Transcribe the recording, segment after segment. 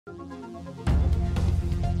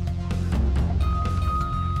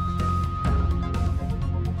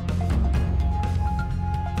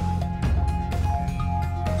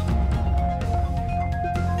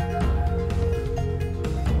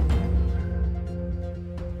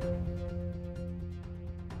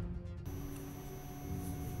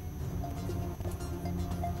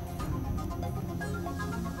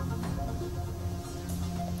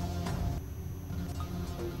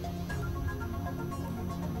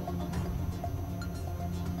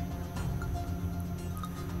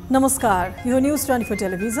नमस्कार, यो news 24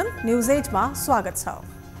 television news 8 मा स्वागत छ।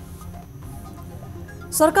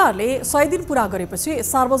 सरकारले 100 दिन पूरा गरेपछि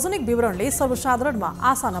सार्वजनिक विवरणले सर्वसाधारणमा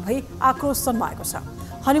आशा नभई आक्रोश जन्माएको छ।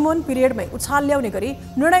 हनीमुन पिरियडमै उछाल ल्याउने गरी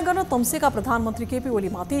निर्णय गर्न तम्सेका प्रधानमन्त्री केपी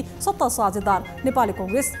ओलीमाथि सत्ता साझेदार नेपाली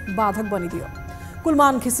कांग्रेस बाधक बनिदियो।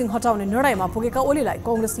 कुलमान खिसिङ हटाउने निर्णयमा पुगेका ओलीलाई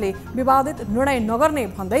कांग्रेसले विवादित निर्णय नगर्ने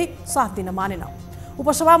भन्दै साथ दिन मानेन।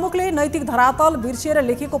 उपसभामुखले नैतिक धरातल बिर्सिएर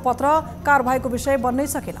लेखेको पत्र कारबाहीको विषय बन्नै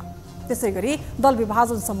सकेन। त्यसैगरी दल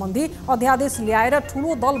विभाजन सम्बन्धी अध्यादेश ल्याएर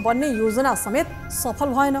ठूलो दल बन्ने योजना समेत सफल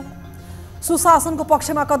भएन। सुशासनको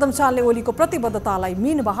पक्षमा कदम चाल्ने ओलीको प्रतिबद्धतालाई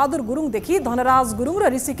मीन बहादुर गुरुङदेखि धनराज गुरुङ र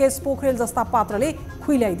ऋषिकेश पोखरेल जस्ता पात्रले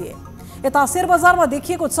खुइल्याइदिए। यता शेयर बजारमा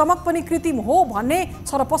देखिएको चमक पनि कृत्रिम हो भन्ने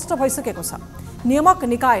छरपष्ट भइसकेको छ। नियामक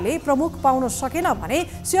निकायले प्रमुख पाउन सकेन भने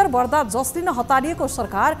शेयर बढ्दा जस दिन हतारिएको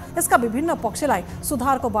सरकार यसका विभिन्न पक्षलाई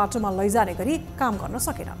सुधारको बाटोमा लैजाने गरी काम गर्न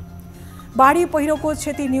सकेन। बाढी पहिरोको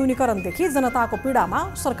क्षति न्यूनीकरणदेखि जनताको पीडामा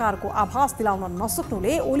सरकारको आभास दिलाउन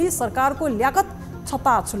नसक्नुले ओली सरकारको ल्याकत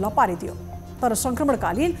छत्ताछुल्ल पारिदियो। तर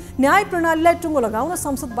संक्रमणकालीन न्याय प्रणालीलाई टुङ्गो लगाउन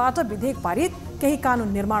संसदबाट विधेयक पारित, केही कानून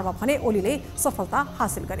निर्माणमा भने ओलीले सफलता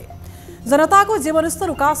हासिल गरे। जनताको जीवनस्तर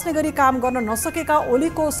उकास्ने गरी काम गर्न नसकेका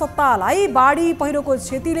ओलीको सत्तालाई बाढी पहिरोको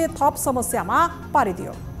क्षतिले थप समस्यामा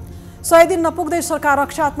पारिदियो। 100 दिन नपुग्दै सरकार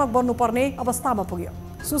रक्षात्मक बन्नुपर्ने अवस्थामा पुग्यो।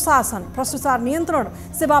 सुशासन, भ्रष्टाचार नियन्त्रण,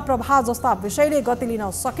 सेवा प्रवाह जस्ता विषयले गति लिन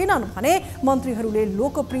सकेनन् भने मन्त्रीहरूले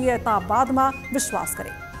लोकप्रियतावादमा विश्वास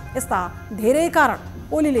गरे। यस्ता धेरै कारण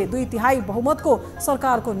ओलीले 2/3 बहुमतको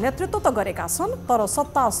सरकारको नेतृत्व त गरेका छन्, तर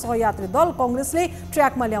सत्ता सहयात्री दल कांग्रेसले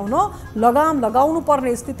ट्र्याकमा ल्याउन लगाम लगाउनु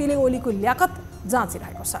पर्ने स्थितिले ओलीको ल्याकत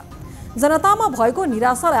जाँचिरहेको छ। जनतामा भएको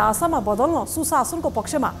निराशालाई आशामा बदल्न सुशासनको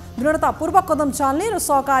पक्षमा दृढतापूर्वक कदम चाल्ने र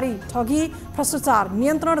सहकारी ठगी, भ्रष्टाचार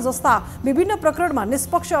नियन्त्रण जस्ता विभिन्न प्रकरणमा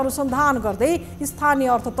निष्पक्ष अनुसन्धान गर्दै स्थानीय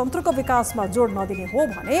अर्थतन्त्रको विकासमा जोड नदिने हो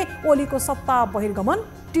भने ओलीको सत्ता बहिर्गमन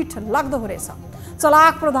टिठ लाग्दो रहेछ।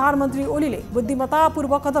 चलाक प्रधानमन्त्री ओलीले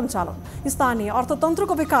बुद्धिमत्तापूर्वक कदम चालुन्, स्थानीय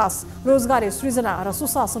अर्थतन्त्रको विकास, रोजगारी सृजना र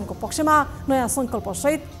सुशासनको पक्षमा नयाँ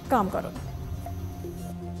सङ्कल्पसहित काम गरून्।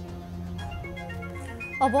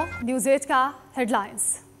 अब न्यूज 8 का हेडलाइन्स।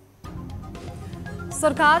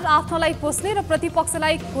 सरकार आफ्नोलाई पोस्ने र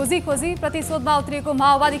प्रतिपक्षलाई खोजी प्रतिशोधमा उत्रिएको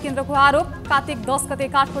माओवादी केन्द्रको आरोप। कार्तिक 10 गते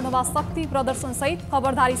काठमाडौँमा शक्ति प्रदर्शन सहित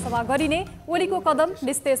खबरदारी सभा गरिने ओलीको कदम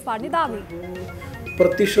निस्तेज पार्ने दावी।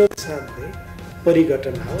 प्रतिशोध साध्ने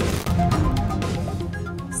परिघटना हो।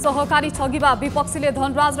 सहकारी ठगीमा विपक्षीले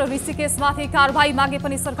धनराज र ऋषिकेशमाथि कारबाही मागे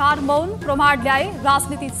पनि सरकार मौन। प्रमाण ल्याए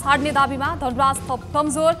राजनीति छाड्ने दाबीमा धनराज थप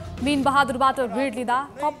कमजोर। मीन बहादुरबाट ऋण लिँदा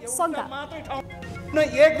थप शंका।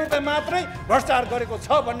 1 रुपैयाँ मात्रै भ्रष्टाचार गरेको छ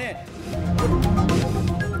भन्ने।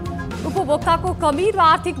 उपभोक्ताको कमी र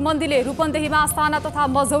आर्थिक मन्दीले रूपन्देहीमा साना तथा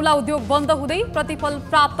मझौला उद्योग बन्द हुँदै प्रतिफल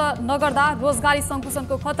प्राप्त नगर्दा रोजगारी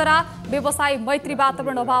सङ्कुचनको खतरा। व्यवसाय मैत्री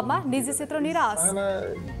वातावरण अभावमा निजी क्षेत्र निराश।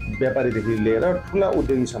 व्यापारीदेखि लिएर ठुला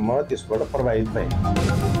उद्योगीसम्म त्यसबाट प्रभावित भए।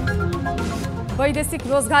 वैदेशिक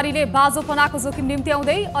रोजगारीले बाजोपनाको जोखिम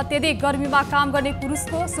निम्त्याउँदै अत्यधिक गर्मीमा काम गर्ने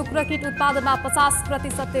पुरुषको शुक्रकीट उत्पादनमा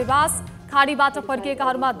 50% ह्रास। खाडीबाट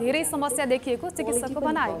फर्किएकाहरूमा धेरै समस्या देखिएको चिकित्सकको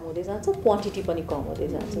भनाइ। हुँदै जान्छ, क्वान्टिटी पनि कम हुँदै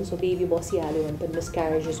जान्छ। सो बेबी बसिहाल्यो भने पनि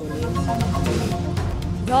मिसक्यारेजेस हुने।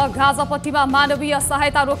 र गाजापट्टीमा मानवीय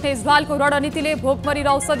सहायता रोक्ने इजरायलको रणनीतिले भोकमरी र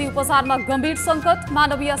औषधि उपचारमा गम्भीर सङ्कट।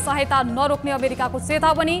 मानवीय सहायता नरोक्ने अमेरिकाको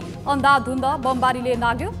चेतावनी। अन्धाधुन्द बमबारीले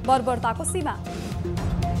नाग्यो बर्बरताको सीमा।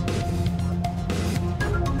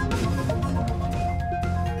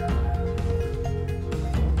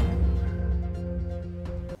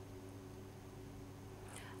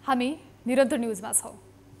 हामी निरन्तर न्यूजमा छौं।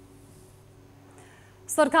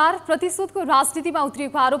 सरकार प्रतिशोधको राजनीतिमा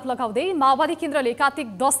उत्रिएको आरोप लगाउँदै माओवादी केन्द्रले कार्तिक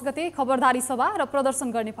 10 गते खबरदारी सभा र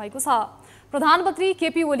प्रदर्शन गर्ने भएको छ। प्रधानमन्त्री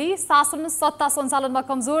केपी ओली शासन सत्ता सञ्चालनमा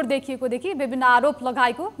कमजोर देखिएकोदेखि विभिन्न आरोप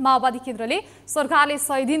लगाएको माओवादी केन्द्रले सरकारले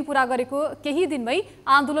 100 दिन पूरा गरेको केही दिनमै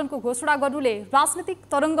आन्दोलनको घोषणा गर्नुले राजनीतिक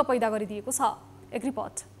तरङ्ग पैदा गरिदिएको छ। एक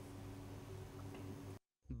रिपोर्ट।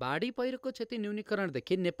 बाढी पहिरोको क्षति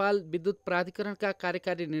न्यूनीकरणदेखि नेपाल विद्युत प्राधिकरणका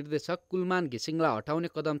कार्यकारी निर्देशक कुलमान घिसिङलाई हटाउने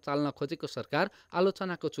कदम चाल्न खोजेको सरकार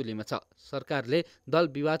आलोचनाको चुलीमा छ। सरकारले दल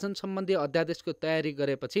विभाजन सम्बन्धी अध्यादेशको तयारी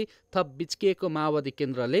गरेपछि थप बिच्किएको माओवादी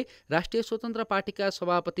केन्द्रले राष्ट्रिय स्वतन्त्र पार्टीका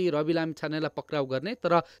सभापति रवि लामिछानेलाई पक्राउ गर्ने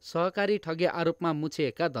तर सहकारी ठगी आरोपमा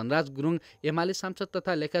मुछिएका धनराज गुरुङ, एमाले सांसद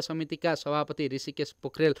तथा लेखा समितिका सभापति ऋषिकेश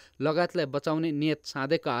पोखरेल लगायतलाई बचाउने नियत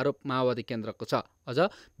साधेको आरोप माओवादी केन्द्रको छ। अझ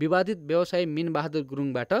विवादित व्यवसायी मिनबहादुर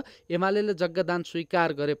गुरुङबाट एमालेले जग्गादान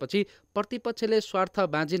स्वीकार गरेपछि प्रतिपक्षले स्वार्थ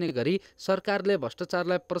बाँझिने गरी सरकारले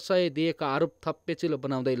भ्रष्टाचारलाई प्रशय दिएको आरोप थप पेचिलो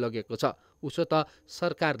बनाउँदै लगेको छ। उसो त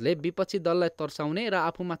सरकारले विपक्षी दललाई तर्साउने र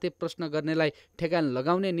आफूमाथि प्रश्न गर्नेलाई ठेगान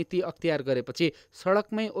लगाउने नीति अख्तियार गरेपछि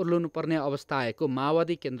सडकमै ओर्लनु पर्ने अवस्था आएको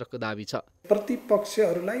माओवादी केन्द्रको दाबी छ।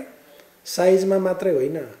 प्रतिपक्षहरूलाई साइजमा मात्रै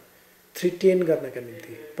होइन थ्रेटेन गर्नका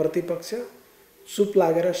निम्ति प्रतिपक्ष चुप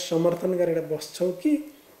लागेर समर्थन गरेर बस्छौ कि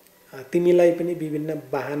तिमीलाई पनि विभिन्न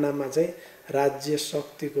बहानामा चाहिँ राज्य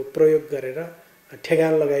शक्तिको प्रयोग गरेर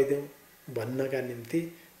ठेगान लगाइदेऊ भन्नका निम्ति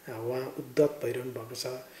उहाँ उद्धत भइरहनु भएको छ।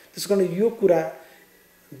 त्यसो कारण यो कुरा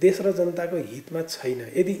देश र जनताको हितमा छैन।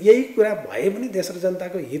 यदि यही कुरा भए पनि देश र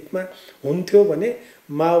जनताको हितमा हुन्थ्यो भने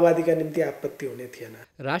माओवादीका निम्ति आपत्ति हुने थिएन।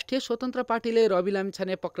 राष्ट्रिय स्वतन्त्र पार्टीले रवि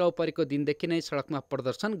लामिछाने पक्राउ परेको दिनदेखि नै सडकमा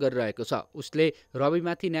प्रदर्शन गरिरहेको छ। उसले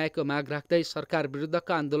रविमाथि न्यायको माग राख्दै सरकार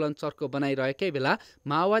विरुद्धको आन्दोलन चर्को बनाइरहेकै बेला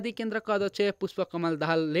माओवादी केन्द्रका अध्यक्ष पुष्पकमल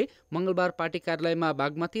दाहालले मङ्गलबार पार्टी कार्यालयमा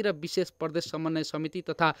बागमती र विशेष प्रदेश समन्वय समिति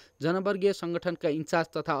तथा जनवर्गीय संगठनका इन्चार्ज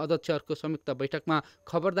तथा अध्यक्षहरूको संयुक्त बैठकमा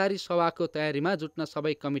खबरदारी सभाको तयारीमा जुट्न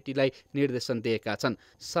सबै कमिटीलाई निर्देशन दिएका छन्।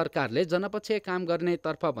 सरकारले जनपक्षीय काम गर्ने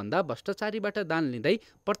तर्फ भन्दा भ्रष्टाचारीबाट दान लिँदै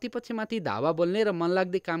प्रतिपक्षमाथि धावा बोल्ने र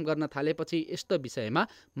मनलाग्दी काम गर्न थालेपछि यस्तो विषयमा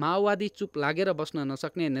माओवादी चुप लागेर बस्न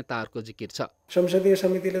नसक्ने नेताहरूको जिकिर छ। संसदीय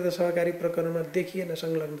समितिले त सहकारी प्रकरणमा देखिएन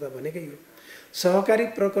संलग्नता भनेकै हो। सहकारी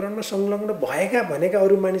प्रकरणमा संलग्न भनेका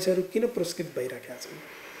अरू मानिसहरू किन पुरस्कृत भइरहेका छन्,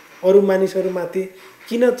 अरू मानिसहरूमाथि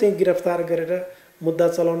किन चाहिँ गिरफ्तार गरेर मुद्दा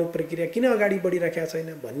चलाउने प्रक्रिया किन अगाडि बढिरहेका छैन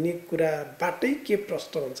भन्ने कुराबाटै के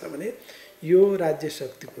प्रश्न हुन्छ भने यो राज्य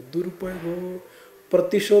शक्तिको दुरुपयोग हो,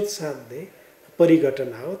 प्रतिशोध साध्ने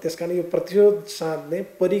परिघटना हो। त्यसकारण यो प्रतिशोध साध्ने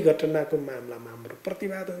परिघटनाको मामलामा हाम्रो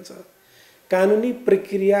प्रतिवाद हुन्छ। कानुनी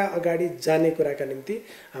प्रक्रिया अगाडि जाने कुराका निम्ति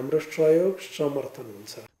हाम्रो सहयोग समर्थन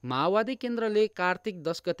हुन्छ। माओवादी केन्द्रले कार्तिक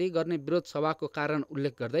 10 गते गर्ने विरोध सभाको कारण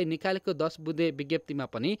उल्लेख गर्दै निकालेको 10 बुँदे विज्ञप्तिमा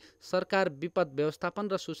पनि सरकार विपद व्यवस्थापन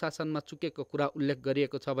र सुशासनमा चुकेको कुरा उल्लेख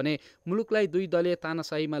गरिएको छ भने मुलुकलाई 2 दलीय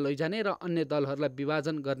तानाशाहीमा लैजाने र अन्य दलहरूलाई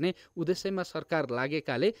विभाजन गर्ने उद्देश्यमा सरकार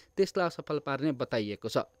लागेकाले त्यसलाई असफल पार्ने बताइएको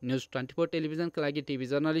छ। न्युज 24 टेलिभिजनका लागि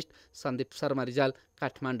टिभी जर्नलिस्ट सन्दीप शर्मा रिजाल,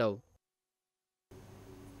 काठमाडौँ।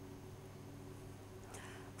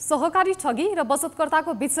 सहकारी ठगी र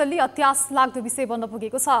बचतकर्ताको बिचल्ली अत्यास लाग्दो विषय बन्न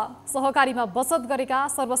पुगेको छ। सहकारीमा बचत गरेका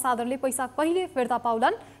सर्वसाधारणले पैसा कहिले फिर्ता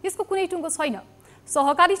पाउलान् यसको कुनै टुङ्गो छैन।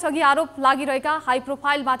 सहकारी ठगी आरोप लागिरहेका हाई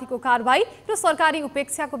प्रोफाइल माथिको कारबाही र सरकारी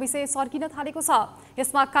उपेक्षाको विषय सर्किन थालेको छ।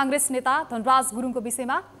 यसमा काङ्ग्रेस नेता धनराज गुरुङको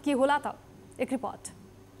विषयमा के होला त? एक रिपोर्ट।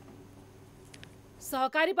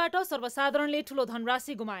 सहकारीबाट सर्वसाधारणले ठूलो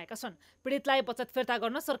धनराशि गुमाएका छन्। पीडितलाई बचत फिर्ता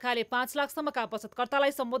गर्न सरकारले 5 लाखसम्मका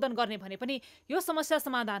बचतकर्तालाई सम्बोधन गर्ने भने पनि यो समस्या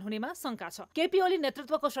समाधान हुनेमा शंका छ। केपी ओली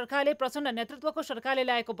नेतृत्वको सरकारले प्रचण्ड नेतृत्वको सरकारले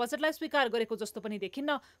ल्याएको बजेटलाई स्वीकार गरेको जस्तो पनि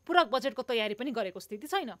देखिन्न। पूरक बजेटको तयारी पनि गरेको स्थिति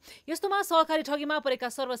छैन। यस्तोमा सहकारी ठगीमा परेका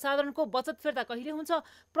सर्वसाधारणको बचत फिर्ता कहिले हुन्छ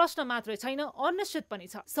प्रश्न मात्रै छैन, अनिश्चित पनि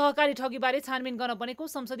छ। सहकारी ठगीबारे छानबिन गर्न बनेको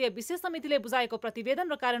संसदीय विशेष समितिले बुझाएको प्रतिवेदन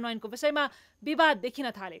र कार्यान्वयनको विषयमा विवाद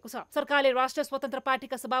देखिन थालेको छ। सरकारले राष्ट्रिय स्वतन्त्र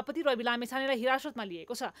पार्टीका सभापति रवि लामिछानेलाई हिरासतमा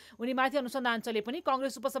लिएको छ। उनीमाथि अनुसन्धान चले पनि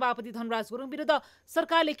कांग्रेस उपसभापति धनराज गुरुङ विरुद्ध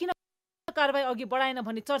सरकारले किन कारबाही अघि बढाएन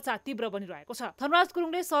भन्ने चर्चा तीव्र बनिरहेको छ। धनराज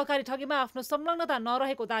गुरुङले सहकारी ठगीमा आफ्नो संलग्नता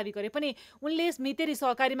नरहेको दावी गरे पनि उनले मितेरी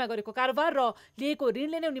सहकारीमा गरेको कारोबार र लिएको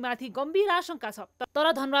ऋणले नै उनीमाथि गम्भीर आशंका छ।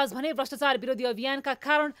 तर धनराज भने भ्रष्टाचार विरोधी अभियानका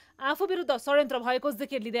कारण आफू विरुद्ध षड्यन्त्र भएको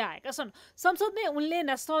जिकिर लिँदै आएका छन्। संसदले उनले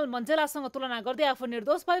नेशनल मण्डेलासँग तुलना गर्दै आफू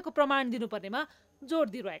निर्दोष भएको प्रमाण दिनुपर्नेमा जोड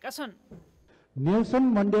दिइरहेका छन्। नेल्सन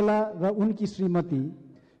मण्डेला र उनकी श्रीमती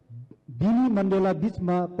बिनी मण्डेला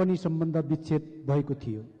बीचमा पनि सम्बन्ध विच्छेद भएको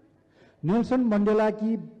थियो। नेल्सन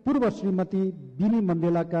मण्डेलाकी पूर्व श्रीमती बिनी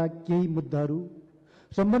मण्डेलाका केही मुद्दाहरू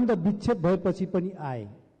सम्बन्ध विच्छेद भएपछि पनि आए,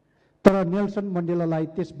 तर नेल्सन मण्डेलालाई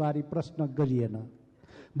त्यसबारे प्रश्न गरिएन।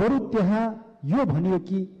 बरु त्यहाँ यो भनियो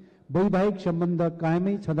कि वैवाहिक सम्बन्ध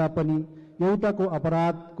कायमै छँदा पनि एउटाको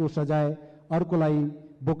अपराधको सजाय अर्कोलाई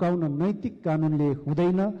बोकाउन नैतिक कानुनले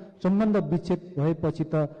हुँदैन। सम्बन्ध विच्छेद भएपछि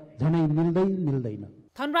त झनै मिल्दैन।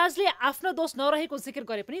 धनराजले आफ्नो दोष नरहेको जिकिर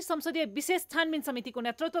गरे पनि संसदीय विशेष छानबिन समितिको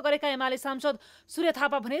नेतृत्व गरेका एमाले सांसद सूर्य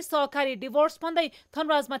थापा भने सहकारी डिभोर्स भन्दै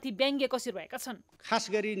धनराजमाथि व्यङ्ग्य कसिरहेका छन्। खास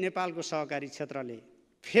गरी नेपालको सहकारी क्षेत्रले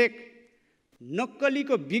फेक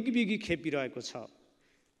नक्कलीको बिगबिगी खेपिरहेको छ।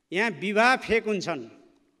 यहाँ विवाह फेक हुन्छन्,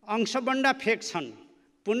 अंशबन्डा फेक छन्,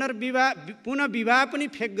 पुनः विवाह पनि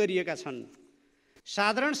फेक गरिएका छन्,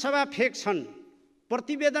 साधारण सभा फेक छन्,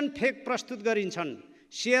 प्रतिवेदन फेक प्रस्तुत गरिन्छन्,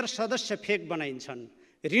 शेयर सदस्य फेक बनाइन्छन्,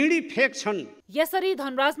 ऋणी फेक छन्। यसरी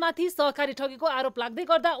धनराजमाथि सहकारी ठगीको आरोप लाग्दै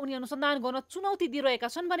गर्दा उनी अनुसन्धान गर्न चुनौती दिइरहेका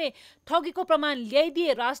छन् भने ठगीको प्रमाण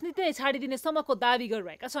ल्याइदिए राजनीति नै छाडिदिने सम्मको दावी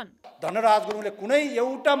गरिरहेका छन्। धनराज गुरुङले कुनै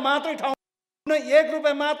एउटा मात्रै ठाउँ कुनै 1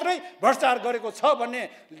 रुपैयाँ मात्रै भ्रष्टाचार गरेको छ भन्ने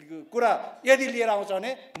कुरा यदि लिएर आउँछ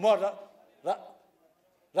भने म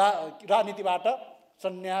राजनीतिबाट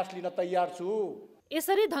सन्यास लिन तयार छु।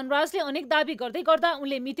 यसरी धनराजले अनेक दावी गर्दै गर्दा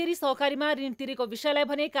उनले मितेरी सहकारीमा ऋण तिरेको विषयलाई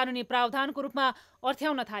भने कानुनी प्रावधानको रूपमा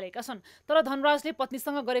अर्थ्याउन थालेका छन्। तर धनराजले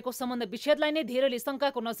पत्नीसँग गरेको सम्बन्ध विच्छेदलाई नै धेरैले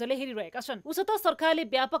शङ्काको नजरले हेरिरहेका छन्। उसो त सरकारले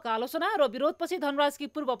व्यापक आलोचना र विरोधपछि धनराजकी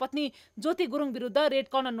पूर्व पत्नी ज्योति गुरुङ विरुद्ध रेड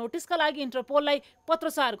कर्नर नोटिसका लागि इन्टरपोललाई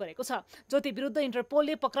पत्रचार गरेको छ। ज्योति विरुद्ध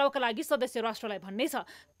इन्टरपोलले पक्राउका लागि सदस्य राष्ट्रलाई भन्ने छ।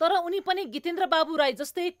 तर उनी पनि गितेन्द्र बाबु राई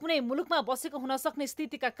जस्तै कुनै मुलुकमा बसेको हुन सक्ने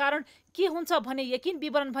स्थितिका कारण के हुन्छ भने यकिन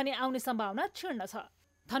विवरण भने आउने सम्भावना क्षीण छ।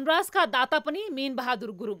 धनराजका दाता पनि मीन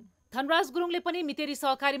बहादुर गुरुङ। धनराज गुरुङले पनि मितेरी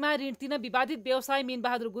सहकारीमा ऋण तिर्न विवादित व्यवसाय मीन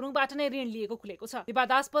बहादुर गुरुङबाट नै ऋण लिएको खुलेको छ।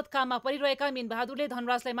 विवादास्पद काममा परिरहेका मीन बहादुरले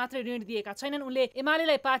धनराजलाई मात्रै ऋण दिएका छैनन्, उनले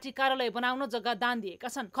एमालेलाई पार्टी कार्यालय बनाउन जग्गा दान दिएका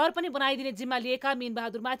छन्। घर पनि बनाइदिने जिम्मा लिएका मीन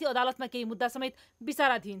बहादुरमाथि अदालतमा केही मुद्दा समेत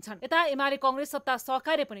विचाराधीन छन्। यता एमाले कांग्रेस सत्ता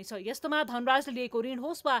सहकार्य पनि छ। यस्तोमा धनराजले लिएको ऋण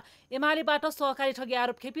होस् वा एमालेबाट सहकारी ठगी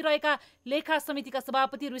आरोप खेपिरहेका लेखा समितिका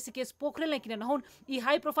सभापति ऋषिकेश पोखरेल नै किन नहुन्, यी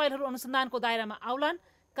हाई प्रोफाइलहरू अनुसन्धानको दायरामा आउलान्,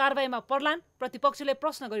 कारबाहीमा पर्लान्, प्रतिपक्षले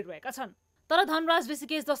प्रश्न गरिरहेका छन्। तर धनराज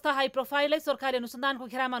ऋषिकेश जस्ता हाई प्रोफाइललाई सरकारी अनुसन्धानको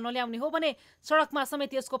घेरामा नल्याउने हो भने सडकमा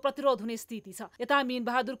समेत यसको प्रतिरोध हुने स्थिति छ। यता मीन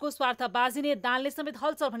बहादुरको स्वार्थबाजी नै दानले समेत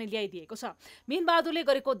हलचल भने ल्याइदिएको छ। मीन बहादुरले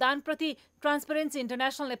गरेको दानप्रति ट्रान्सपेरेन्सी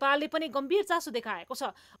इन्टरनेसनल नेपालले पनि गम्भीर चासो देखाएको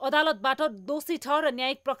छ। अदालतबाट दोषी ठहर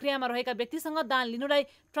न्यायिक प्रक्रियामा रहेका व्यक्तिसँग दान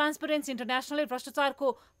लिनुलाई ट्रान्सपेरेन्सी इन्टरनेसनलले भ्रष्टाचारको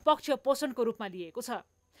पक्ष पोषणको रूपमा लिएको छ।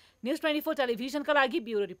 न्युज 24 टेलिभिजनका लागि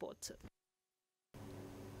ब्युरो रिपोर्ट।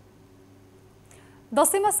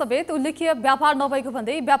 दशैंमा समेत उल्लेख्य व्यापार नभएको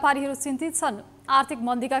भन्दै व्यापारीहरू चिन्तित छन्। आर्थिक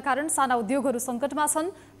मन्दीका कारण साना उद्योगहरू सङ्कटमा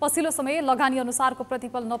छन्। पछिल्लो समय लगानी अनुसारको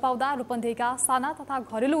प्रतिफल नपाउँदा रूपन्देहीका साना तथा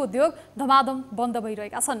घरेलु उद्योग धमाधम बन्द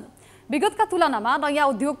भइरहेका छन्। विगतका तुलनामा नयाँ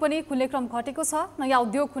उद्योग पनि खुल्ने क्रम घटेको छ। नयाँ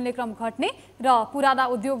उद्योग खुल्ने क्रम घट्ने र पुराना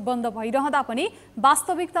उद्योग बन्द भइरहँदा पनि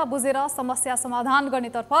वास्तविकता बुझेर समस्या समाधान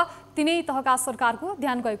गर्नेतर्फ तिनै तहका सरकारको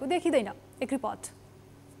ध्यान गएको देखिँदैन। एक रिपोर्ट।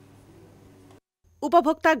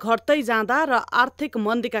 उपभोक्ता घट्दै जाँदा र आर्थिक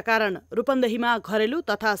मन्दीका कारण रूपन्देहीमा घरेलु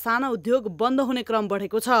तथा साना उद्योग बन्द हुने क्रम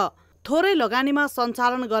बढेको छ। थोरै लगानीमा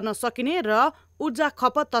सञ्चालन गर्न सकिने र ऊर्जा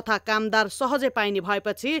खपत तथा कामदार सहजै पाइने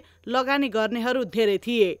भएपछि लगानी गर्नेहरू धेरै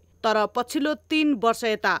थिए। तर पछिल्लो 3 वर्ष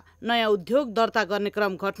यता नयाँ उद्योग दर्ता गर्ने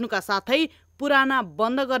क्रम घट्नुका साथै पुराना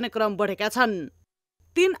बन्द गर्ने क्रम बढेका छन्।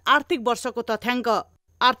 3 आर्थिक वर्षको तथ्याङ्क।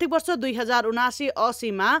 आर्थिक वर्ष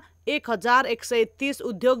 2079-80 मा 1130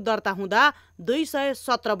 उद्योग दर्ता हुँदा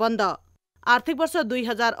 217 बन्द। आर्थिक वर्ष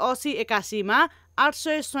 2080-81 मा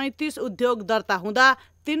 837 उद्योग दर्ता हुँदा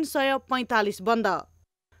 345 बन्द।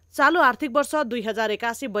 चालु आर्थिक वर्ष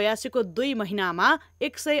 2081-82 को 2 महिनामा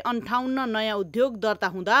 158 नयाँ उद्योग दर्ता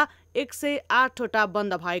हुँदा 108 वटा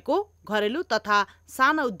बन्द भएको घरेलु तथा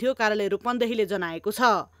साना उद्योग कार्यालय रूपन्देहीले जनाएको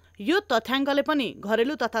छ। यो तथ्याङ्कले पनि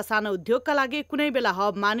घरेलु तथा साना उद्योगका लागि कुनै बेला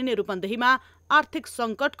हब मानिने रूपन्देहीमा आर्थिक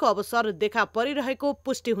सङ्कटको अवसर देखा परिरहेको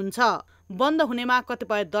पुष्टि हुन्छ। बन्द हुनेमा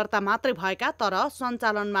कतिपय दर्ता मात्रै भएका तर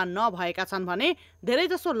सञ्चालनमा नभएका छन् भने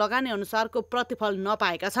धेरैजसो लगानी अनुसारको प्रतिफल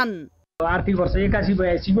नपाएका छन्। आर्थिक वर्ष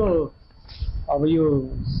 81-82 को अब यो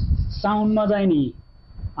साउनमा चाहिँ नि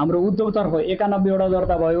हाम्रो उद्योगतर्फ 91 वटा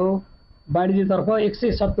दर्ता भयो, वाणिज्यतर्फ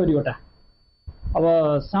 170 वटा। अब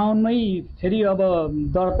साउनमै फेरि अब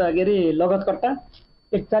दर्ता के अरे लगतकट्टा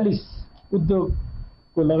 41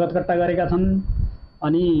 उद्योगको लगतकट्टा गरेका छन्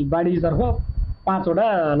अनि वाणिज्यतर्फ 5 वटा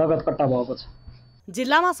लगतकट्टा भएको छ।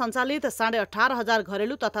 जिल्लामा सञ्चालित 18,500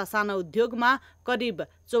 घरेलु तथा साना उद्योगमा करिब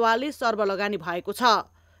 44 अर्ब लगानी भएको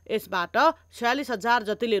छ। यसबाट 46,000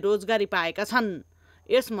 जतिले रोजगारी पाएका छन्।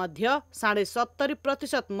 यसमध्ये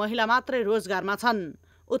 70% महिला मात्रै रोजगारमा छन्।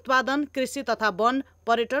 उत्पादन, कृषि तथा वन,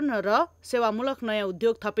 पर्यटन र सेवामूलक नयाँ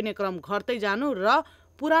उद्योग थपिने क्रम घट्दै जानु र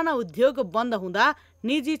पुराना उद्योग बन्द हुँदा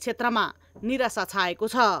निजी क्षेत्रमा निराशा छाएको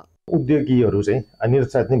छ। उद्योगीहरू चाहिँ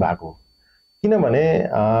निरुत्साहित नै भएको, किनभने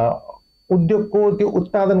उद्योगको त्यो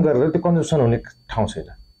उत्पादन गरेर त्यो कन्जम्सन हुने ठाउँ छैन।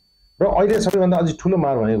 र अहिले सबैभन्दा अझै ठुलो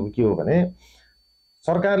मार भनेको के हो भने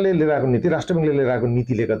सरकारले लिएर आएको नीति, राष्ट्र ब्याङ्कले लिएर आएको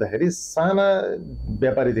नीतिले गर्दाखेरि साना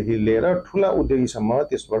व्यापारीदेखि लिएर ठुला उद्योगीसम्म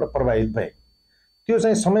त्यसबाट प्रभावित भए। त्यो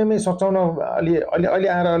चाहिँ समयमै सचाउन अहिले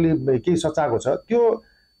आएर अलि केही सचाएको छ। त्यो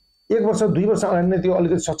 1 वर्ष 2 वर्ष अगाडि नै त्यो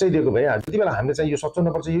अलिकति सच्याइदिएको भए त्यति बेला हामीले चाहिँ यो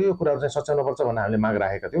सच्याउनुपर्छ यो कुराहरू चाहिँ सच्याउनुपर्छ भनेर हामीले माग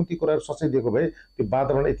राखेका थियौँ। ती कुराहरू सच्याइदिएको भए त्यो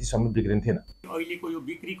वातावरण यतिसम्म बिग्रिन्थेन। अहिलेको यो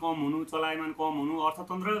बिक्री कम हुनु, चलायमान कम हुनु,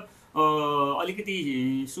 अर्थतन्त्र अलिकति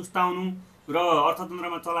सुस्ताउनु र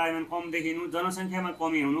अर्थतन्त्रमा चलायमान कम देखिनु, जनसङ्ख्यामा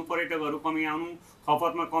कमी हुनु, पर्यटकहरू कमी आउनु,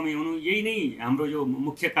 खपतमा कमी हुनु, यही नै हाम्रो यो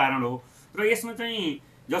मुख्य कारण हो। र यसमा चाहिँ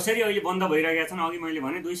जसरी अहिले बन्द भइरहेका छन्, अघि मैले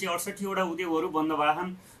भने 268 वटा उद्योगहरू बन्द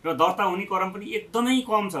भएछन् र दर्ता हुने क्रम पनि एकदमै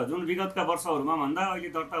कम छ। जुन विगतका वर्षहरूमा भन्दा अहिले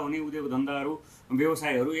दर्ता हुने उद्योग धन्दाहरू,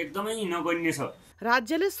 व्यवसायहरू एकदमै नगण्य छ।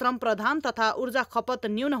 राज्यले श्रम प्रधान तथा ऊर्जा खपत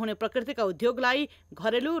न्यून हुने प्रकृतिका उद्योगलाई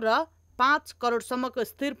घरेलु र 5 करोडसम्मको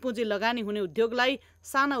स्थिर पुँजी लगानी हुने उद्योगलाई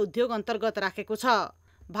साना उद्योग अन्तर्गत राखेको छ।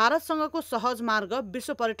 भारतसँगको सहज मार्ग,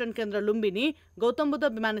 विश्व पर्यटन केन्द्र लुम्बिनी, गौतम बुद्ध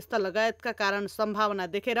विमानस्थल लगायतका कारण सम्भावना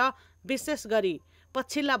देखेर विशेष गरी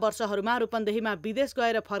पछिल्ला वर्षहरूमा रूपन्देहीमा विदेश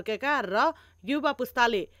गएर फर्केका र युवा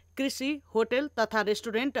पुस्ताले कृषि, होटल तथा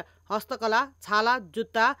रेस्टुरेन्ट, हस्तकला, छाला,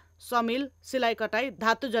 जुत्ता, समिल, सिलाइ कटाई,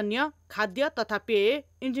 धातुजन्य, खाद्य तथा पेय,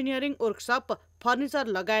 इन्जिनियरिङ वर्कसप, फर्निचर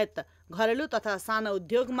लगायत घरेलु तथा साना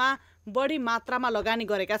उद्योगमा बढी मात्रामा लगानी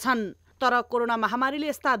गरेका छन्। तर कोरोना महामारीले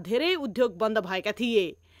यस्ता धेरै उद्योग बन्द भएका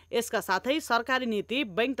थिए। यसका साथै सरकारी नीति,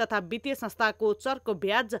 बैंक तथा वित्तीय संस्थाको चर्को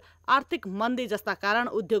ब्याज, आर्थिक मन्दी जस्ता कारण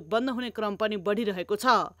उद्योग बन्द हुने क्रम पनि बढिरहेको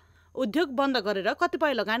छ। उद्योग बन्द गरेर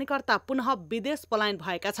कतिपय लगानीकर्ता पुनः विदेश पलायन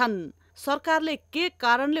भएका छन्। सरकारले के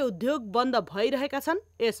कारणले उद्योग बन्द भइरहेका छन्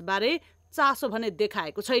यसबारे चासो भने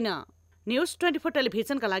देखाएको छैन। न्युज 24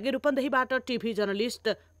 टेलिभिजनका लागि रूपन्देहीबाट टिभी जर्नलिस्ट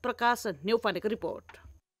प्रकाश नेउपानेको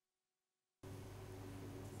रिपोर्ट।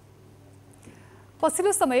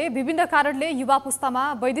 पछिल्लो समय विभिन्न कारणले युवा पुस्तामा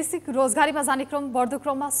वैदेशिक रोजगारीमा जाने क्रम बढ्दो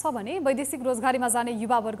क्रममा छ भने वैदेशिक रोजगारीमा जाने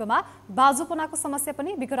युवा वर्गमा बाजुपनाको समस्या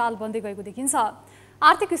पनि विकराल बन्दै गएको देखिन्छ।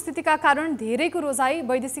 आर्थिक स्थितिका कारण धेरैको रोजाइ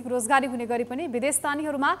वैदेशिक रोजगारी हुने गरी पनि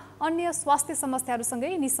विदेशतानीहरूमा अन्य स्वास्थ्य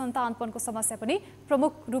समस्याहरूसँगै निसन्तानपनको समस्या पनि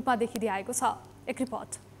प्रमुख रूपमा देखिदिआएको छ। एक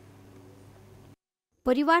रिपोर्ट।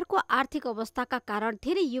 परिवारको आर्थिक अवस्थाका कारण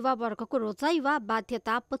धेरै युवा वर्गको रोजाइ वा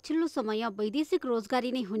बाध्यता पछिल्लो समय वैदेशिक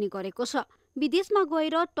रोजगारी नै हुने गरेको छ। विदेशमा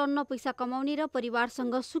गएर टन्न पैसा कमाउने र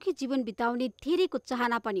परिवारसँग सुखी जीवन बिताउने धेरैको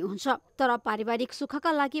चाहना पनि हुन्छ। तर पारिवारिक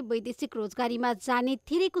सुखका लागि वैदेशिक रोजगारीमा जाने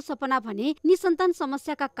धेरैको सपना भने निसन्तान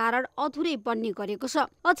समस्याका कारण अधुरै बन्ने गरेको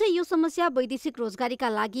छ। अझै यो समस्या वैदेशिक रोजगारीका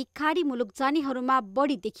लागि खाडी मुलुक जानेहरूमा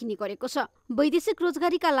बढी देखिने गरेको छ। वैदेशिक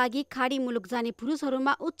रोजगारीका लागि खाडी मुलुक जाने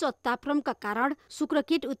पुरुषहरूमा उच्च तापक्रमका कारण,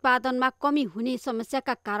 शुक्रकीट उत्पादनमा कमी हुने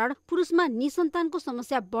समस्याका कारण पुरुषमा निसन्तानको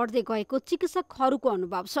समस्या बढ्दै गएको चिकित्सकहरूको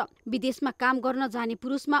अनुभव छ। विदेशमा काम गर्न जाने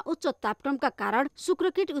पुरुषमा उच्च तापक्रमका कारण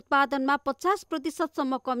शुक्रकीट उत्पादनमा 50%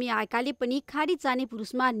 सम्म कमी आएकाले पनि खाडी जाने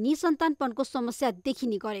पुरुषमा निसन्तानपनको समस्या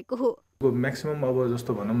देखिने गरेको हो। म्याक्सिमम अब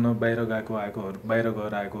जस्तो भनौँ न बाहिर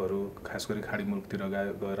गएर आएकोहरू खास गरी खाडी मुलुकतिर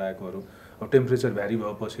गएर आएकोहरू अब टेम्परेचर भ्यारी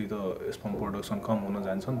भएपछि त स्पर्म प्रोडक्सन कम हुन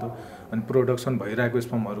जान्छ नि त, अनि प्रोडक्सन भइरहेको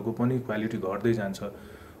स्पर्महरूको पनि क्वालिटी घट्दै जान्छ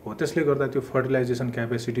हो। त्यसले गर्दा त्यो फर्टिलाइजेसन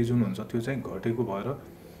क्यापेसिटी जुन हुन्छ त्यो चाहिँ घटेको भएर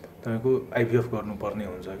तपाईँको आइभीएफ गर्नुपर्ने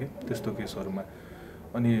हुन्छ कि त्यस्तो केसहरूमा।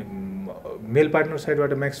 अनि मेल पार्टनर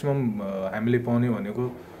साइडबाट म्याक्सिमम हामीले पाउने भनेको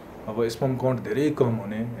अब स्पर्म काउन्ट धेरै कम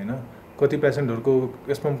हुने होइन। कति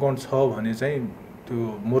पेसेन्टहरूको स्पर्म काउन्ट छ भने चाहिँ त्यो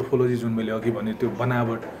मोर्फोलोजी जुन मैले अघि भने त्यो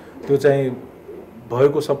बनावट त्यो चाहिँ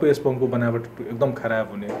भएको सबै स्पर्मको बनावट एकदम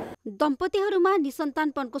खराब हुने। दम्पतिहरूमा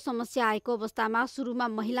निसन्तानपनको समस्या आएको अवस्थामा सुरुमा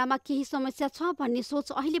महिलामा केही समस्या छ भन्ने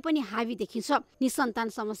सोच अहिले पनि हावी देखिन्छ। निसन्तान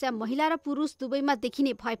समस्या महिला र पुरुष दुवैमा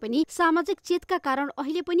देखिने भए पनि सामाजिक चेतका कारण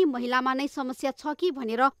अहिले पनि महिलामा नै समस्या छ कि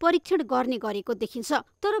भनेर परीक्षण गर्ने गरेको देखिन्छ।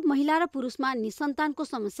 तर महिला र पुरुषमा निसन्तानको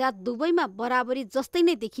समस्या दुवैमा बराबरी जस्तै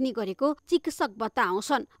नै देखिने गरेको चिकित्सक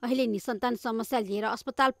बताउँछन्। अहिले निसन्तान समस्या लिएर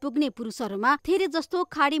अस्पताल पुग्ने पुरुषहरूमा धेरै जस्तो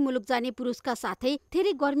खाडी मुलुक जाने पुरुषका साथै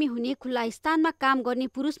धेरै गर्मी हुने खुल्ला स्थानमा काम गर्ने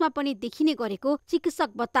पुरुषमा पनि देखिने गरेको चिकित्सक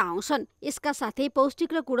बताउँछन्। यसका साथै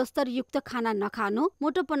पौष्टिक र गुणस्तरयुक्त खाना नखानु,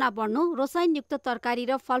 मोटोपना बढ्नु, रसायनयुक्त तरकारी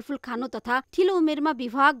र फलफुल खानु तथा ठिलो उमेरमा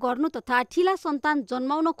विवाह गर्नु तथा ठिला सन्तान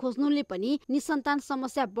जन्माउन खोज्नुले पनि निसन्तान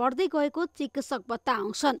समस्या बढ्दै गएको चिकित्सक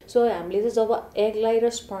बताउँछन्। सो हामीले चाहिँ जब एगलाई र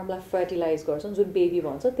स्पर्मलाई फर्टिलाइज गर्छौँ, जुन बेबी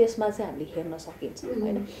भन्छ, त्यसमा चाहिँ हामीले हेर्न सकिन्छ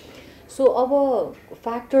हैन। सो अब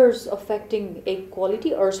factors affecting egg quality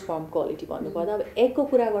or sperm quality भन्नुपर्दा अब एगको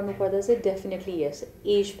कुरा गर्नुपर्दा चाहिँ definitely yes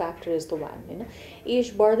as factor is the one होइन।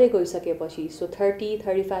 एज बढ्दै गइसकेपछि सो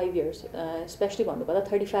 30-35 इयर्स स्पेसली भन्नुपर्दा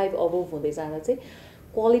 35 अबोभ हुँदै जाँदा चाहिँ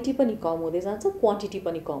क्वालिटी पनि कम हुँदै जान्छ, क्वान्टिटी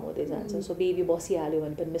पनि कम हुँदै जान्छ। सो बेबी बसिहाल्यो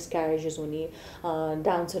भने पनि मिसक्यारेजेस हुने,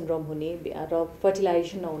 डाउन सिन्ड्रोम हुने र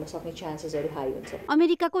फर्टिलाइजेसन नहुन सक्ने चान्सेसहरू हाई हुन्छ।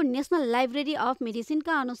 अमेरिकाको नेशनल लाइब्रेरी अफ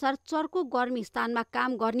मेडिसिनका अनुसार चर्को गर्मी स्थानमा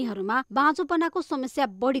काम गर्नेहरूमा बाँझोपनाको समस्या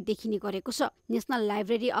बढी देखिने गरेको छ। नेशनल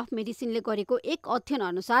लाइब्रेरी अफ मेडिसिनले गरेको एक अध्ययन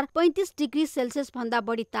अनुसार 35 डिग्री सेल्सियस भन्दा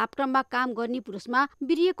बढी तापक्रममा काम गर्ने पुरुषमा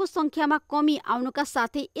वीर्यको संख्यामा कमी आउनुका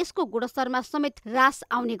साथै यसको गुणस्तरमा समेत ह्रास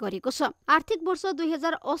आउने गरेको छ। आर्थिक वर्ष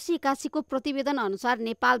 2080-81 को प्रतिवेदन अनुसार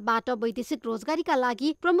नेपालबाट वैदेशिक रोजगारीका लागि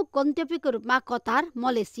प्रमुख गन्तव्यको रूपमा Qatar,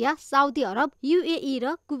 Malaysia, Saudi Arab, UAE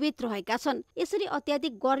र कुवेत रहेका छन्। यसरी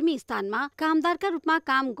अत्याधिक गर्मी स्थानमा कामदारका रूपमा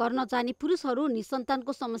काम गर्न जाने पुरुषहरू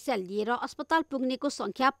निसन्तानको समस्या लिएर अस्पताल पुग्नेको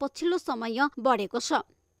संख्या पछिल्लो समय बढेको छ।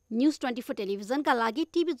 न्यूज 24 टेलिभिजनका लागि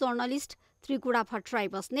टिभी जर्नलिस्ट त्रिकुरा भट्टराई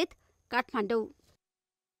बस्नेत, काठमाडौँ।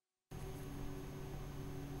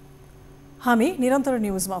 हामी निरन्तर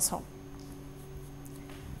न्यूजमा छौं।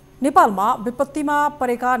 नेपालमा विपत्तिमा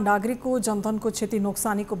परेका नागरिकको जनधनको क्षति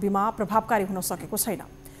नोक्सानीको बीमा प्रभावकारी हुन सकेको छैन।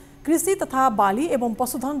 कृषि तथा बाली एवं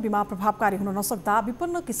पशुधन बीमा प्रभावकारी हुन नसक्दा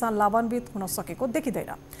विपन्न किसान लाभान्वित हुन सकेको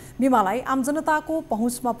देखिँदैन। बीमालाई आम जनताको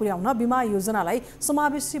पहुँचमा पुर्याउन बीमा योजनालाई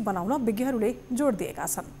समावेशी बनाउन विज्ञहरूले जोड दिएका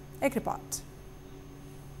छन्। एक रिपोर्ट।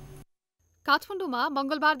 काठमाडौँमा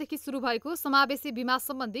मंगलबारदेखि सुरु भएको समावेशी बीमा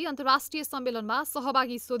सम्बन्धी अन्तर्राष्ट्रिय सम्मेलनमा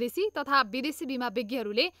सहभागी स्वदेशी तथा विदेशी बीमा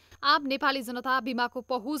विज्ञहरूले आम नेपाली जनता बीमाको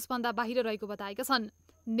पहुँचभन्दा बाहिर रहेको बताएका छन्।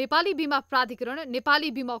 नेपाली बीमा प्राधिकरण, नेपाली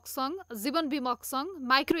बीमक संघ, जीवन बीमक संघ,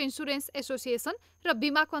 माइक्रो इन्सुरेन्स एसोसिएसन र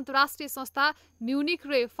बीमाको अन्तर्राष्ट्रिय संस्था म्युनिक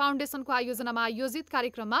रे फाउन्डेसनको आयोजनामा आयोजित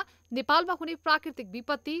कार्यक्रममा नेपालमा हुने प्राकृतिक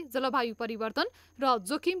विपत्ति, जलवायु परिवर्तन र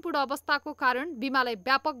जोखिमपूर्ण अवस्थाको कारण बीमालाई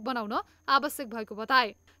व्यापक बनाउन आवश्यक भएको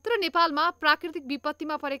बताए। तर नेपालमा प्राकृतिक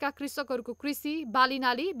विपत्तिमा परेका कृषकहरूको कृषि,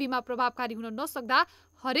 बालीनाली बीमा प्रभावकारी हुन नसक्दा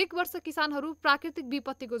हरेक वर्ष किसानहरू प्राकृतिक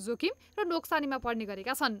विपत्तिको जोखिम र नोक्सानीमा पर्ने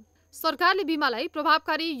गरेका छन्। सरकारले बीमालाई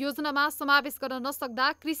प्रभावकारी योजनामा समावेश गर्न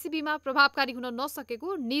नसक्दा कृषि बीमा प्रभावकारी हुन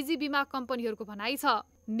नसकेको निजी बीमा कम्पनीहरूको भनाइ छ।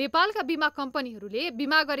 नेपालका बीमा कम्पनीहरूले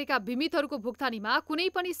बीमा गरेका बीमितहरूको भुक्तानीमा कुनै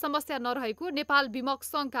पनि समस्या नरहेको नेपाल बीमक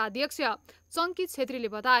संघका अध्यक्ष चङ्की छेत्रीले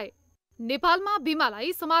बताए। नेपालमा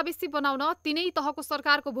बीमालाई समावेशी बनाउन तीनै तहको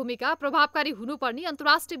सरकारको भूमिका प्रभावकारी हुनुपर्ने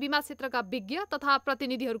अन्तर्राष्ट्रिय बीमा क्षेत्रका विज्ञ तथा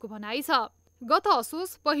प्रतिनिधिहरूको भनाइ छ। गत असोज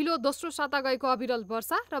पहिलो दोस्रो साता गएको अविरल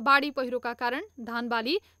वर्षा र बाढी पहिरोका कारण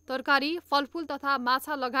धानबाली, तरकारी, फलफूल तथा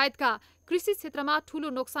माछा लगायतका कृषि क्षेत्रमा ठूलो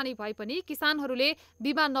नोक्सानी भए पनि किसानहरूले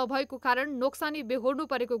बीमा नभएको कारण नोक्सानी बेहोर्नु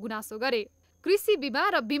परेको गुनासो गरे। कृषि बीमा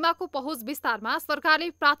र बीमाको पहुँच विस्तारमा सरकारले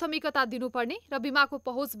प्राथमिकता दिनुपर्ने र बीमाको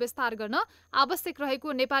पहुँच विस्तार गर्न आवश्यक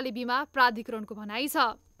रहेको नेपाली बीमा प्राधिकरणको भनाइ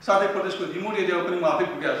छ। साथै प्रदेशको रिमोट एरियामा पनि म आफै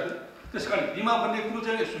पुगेको छु। त्यसकारण बीमा भन्ने कुरो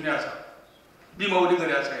चाहिँ सुनेको छ, बीमा पनि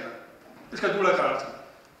गरेको छैन। त्यसका दुईवटा कारण छ।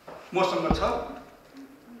 मसँग छ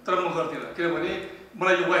तर म गर्दिनँ, किनभने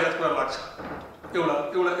मलाई यो वाहियात कुरा लाग्छ। एउटा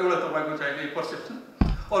तपाईँको चाहिने पर्सेप्सन,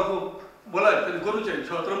 अर्को मलाई गर्नु चाहिँ छ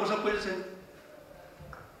तर मसँग पैसा छैन।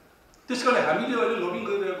 त्यसकारण हामीले अहिले लबिङ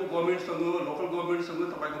गरिरहेको गभर्मेन्टसँग, लोकल गभर्मेन्टसँग,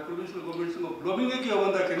 तपाईँको प्रोभिन्सियल गभर्मेन्टसँग लबिङै के हो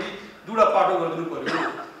भन्दाखेरि दुईवटा पाटो गरिदिनु पर्यो।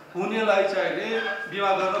 हुनेलाई चाहिने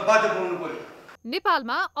बिमा गर्न बाध्य बनाउनु पर्यो।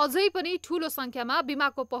 नेपालमा अझै पनि ठूलो संख्यामा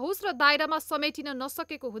बीमाको पहुँच र दायरामा समेटिन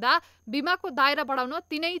नसकेको हुँदा बीमाको दायरा बढाउन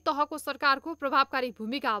तीनै तहको सरकारको प्रभावकारी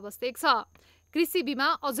भूमिका आवश्यक छ। कृषि बीमा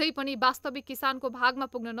अझै पनि वास्तविक किसानको भागमा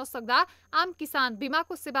पुग्न नसक्दा आम किसान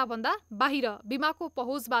बीमाको सेवाभन्दा बाहिर बीमाको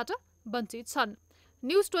पहुँचबाट वञ्चित छन्।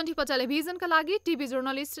 न्यूज 24 टेलिभिजनका लागि टिभी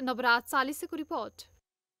जर्नलिस्ट नवराज चालिसेको रिपोर्ट।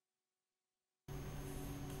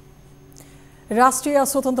 राष्ट्रिय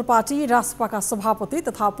स्वतन्त्र पार्टी रासपाका सभापति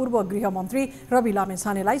तथा पूर्व गृहमन्त्री रवि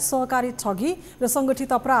लामिछानेलाई सहकारी ठगी र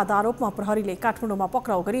संगठित अपराध आरोपमा प्रहरीले काठमाडौँमा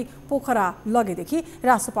पक्राउ गरी पोखरा लगेदेखि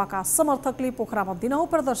रासपाका समर्थकले पोखरामा दिनहुँ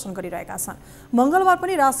प्रदर्शन गरिरहेका छन्। मंगलबार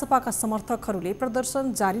पनि रासपाका समर्थकहरूले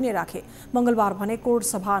प्रदर्शन जारी नै राखे। मंगलबार भने कोड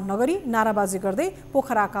सभा नगरी नाराबाजी गर्दै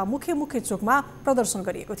पोखराका मुख्य चोकमा प्रदर्शन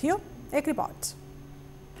गरिएको थियो। एक रिपोर्ट।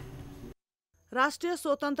 राष्ट्रिय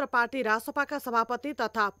स्वतन्त्र पार्टी रासपाका सभापति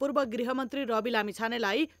तथा पूर्व गृहमन्त्री रवि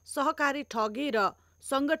लामिछानेलाई सहकारी ठगी र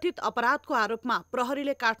संगठित अपराधको आरोपमा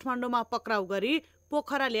प्रहरीले काठमाडौँमा पक्राउ गरी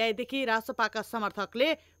पोखरा ल्याएदेखि रासपाका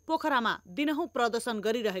समर्थकले पोखरामा दिनहुँ प्रदर्शन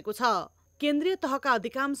गरिरहेको छ। केन्द्रीय तहका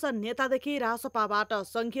अधिकांश नेतादेखि रासपाबाट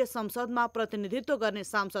संघीय संसदमा प्रतिनिधित्व गर्ने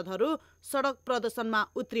सांसदहरू सडक प्रदर्शनमा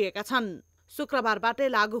उत्रिएका छन्। शुक्रबारबाटै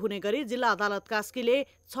लागू हुने गरी जिल्ला अदालत कास्कीले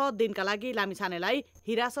 6 दिनका लागि लामिछानेलाई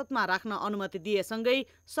हिरासतमा राख्न अनुमति दिएसँगै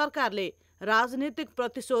सरकारले राजनीतिक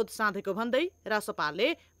प्रतिशोध साधेको भन्दै रासपाले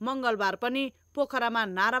मंगलबार पनि पोखरामा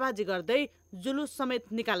नाराबाजी गर्दै जुलुस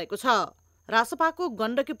समेत निकालेको छ। रासपाको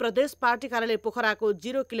गण्डकी प्रदेश पार्टी कार्यालय पोखराको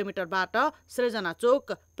 0 किलोमिटरबाट सृजना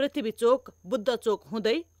चोक, पृथ्वी चोक, बुद्ध चोक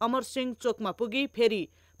हुँदै अमरसिंह चोकमा पुगी फेरि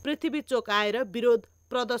पृथ्वी चोक आएर विरोध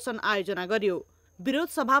प्रदर्शन आयोजना गर्यो। विरोध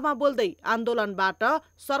सभामा बोल्दै आन्दोलनबाट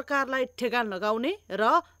सरकारलाई ठेगान लगाउने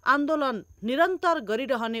र आन्दोलन निरन्तर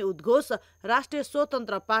गरिरहने उद्घोष राष्ट्रिय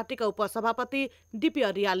स्वतन्त्र पार्टीका उपसभापति डिपी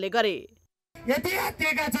अरियालले गरे। यति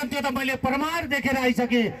हत्याका छन् त्यो त मैले प्रमाण देखेर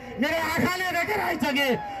आइसके, मेरो आँखाले देखेर आइसके।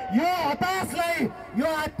 यो हताशलाई, यो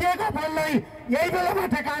हत्याको फललाई यही बेलामा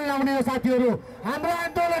ठेगान लाउने हो साथीहरू। हाम्रो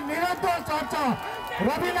आन्दोलन निरन्तर चल्छ।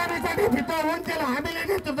 रवि लामिछाने भित्र हुन्थेन, हामीले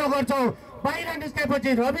नेतृत्व गर्छौँ। बाहिर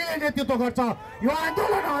निस्केपछि रविले नेतृत्व गर्छ। यो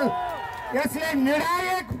आन्दोलन यसले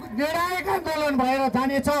निर्णायक आन्दोलन भएर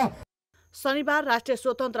जानेछ। शनिबार राष्ट्रिय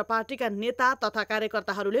स्वतन्त्र पार्टीका नेता तथा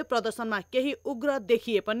कार्यकर्ताहरूले प्रदर्शनमा केही उग्र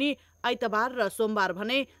देखिए पनि आइतबार र सोमबार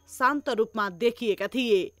भने शान्त रूपमा देखिएका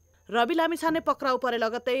थिए। रवि लामिछाने पक्राउ परे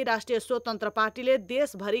लगत्तै राष्ट्रिय स्वतन्त्र पार्टीले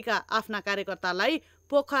देशभरिका आफ्ना कार्यकर्तालाई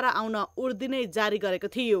पोखरा आउन उर्दिनै जारी गरेको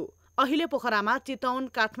थियो। अहिले पोखरामा चितवन,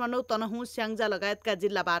 काठमाडौँ, तनहुँ, स्याङ्जा लगायतका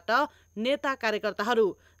जिल्लाबाट नेता कार्यकर्ताहरू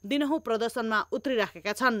दिनहुँ प्रदर्शनमा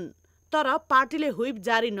उत्रिराखेका छन्। तर पार्टीले हुइप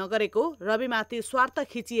जारी नगरेको, रविमाथि स्वार्थ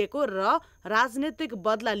खिचिएको र राजनीतिक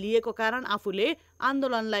बदला लिएको कारण आफूले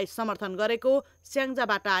आन्दोलनलाई समर्थन गरेको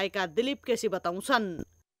स्याङ्जाबाट आएका दिलीप केसी बताउँछन्।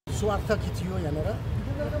 स्वार्थ खिचियो यहाँनिर,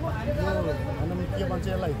 के भन्छ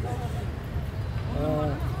यसलाई,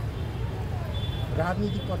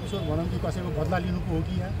 राजनीतिक प्रतिशोध भनौँ कि कसैको बदला लिनुको हो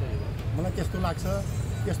कि यहाँ, मलाई त्यस्तो लाग्छ।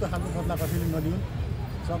 त्यस्तो खालको बदला कसैले नलिउन्,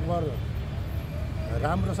 सकभर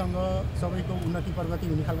राम्रोसँग सबैको उन्नति प्रगति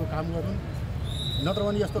हुने खालको काम गरून्, नत्र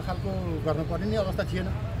भने यस्तो खालको गर्न पर्ने नै अवस्था थिएन।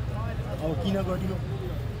 अब किन गरियो?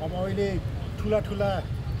 अब अहिले ठुला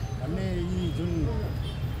भन्ने यी जुन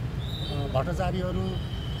भट्टाचार्यहरू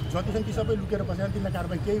जति छन् ती सबै लुकेर बसेर तिनलाई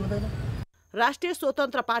कारबाही केही हुँदैन। राष्ट्रिय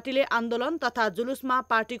स्वतन्त्र पार्टीले आन्दोलन तथा जुलुसमा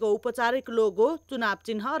पार्टीको औपचारिक लोगो, चुनाव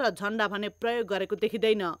चिन्ह र झण्डा भने प्रयोग गरेको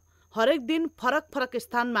देखिँदैन। हरेक दिन फरक फरक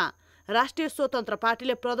स्थानमा राष्ट्रिय स्वतन्त्र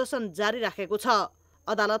पार्टीले प्रदर्शन जारी राखेको छ।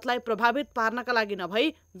 अदालतलाई प्रभावित पार्नका लागि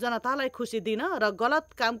नभई जनतालाई खुसी दिन र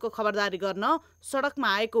गलत कामको खबरदारी गर्न सडकमा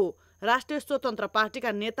आएको राष्ट्रिय स्वतन्त्र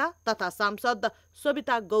पार्टीका नेता तथा सांसद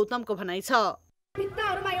सविता गौतमको भनाइ छ।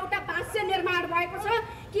 भित्ताहरुमा एउटा भाष्य निर्माण भएको छ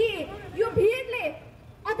कि यो भिडले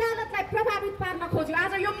अदालतलाई प्रभावित पार्न खोज्यो।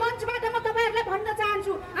 आज यो मञ्चबाट म तपाईहरुलाई भन्न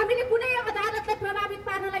चाहन्छु, हामीले कुनै अदालतलाई प्रभावित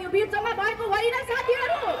पार्नलाई यो भिड जम्मा भएको होइन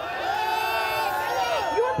साथीहरु।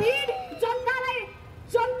 यो भिड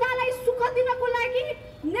जनतालाई सुख दिनको लागि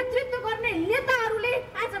नेतृत्व गर्ने नेताहरूले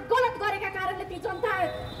आज गलत गरेका कारणले ती जनता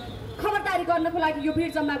खबरदारी गर्नको लागि यो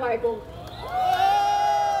भिड जम्मा भएको।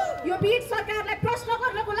 यो भिड सरकारलाई प्रश्न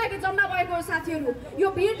गर्नको लागि जम्मा भएको हो साथीहरु। यो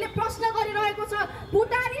भिडले प्रश्न गरिरहेको छ,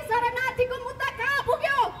 भुटानी शरणार्थीको मुद्दा कहाँ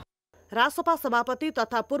पुग्यो? रासपा सभापति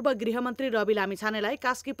तथा पूर्व गृहमन्त्री रवि लामिछानेलाई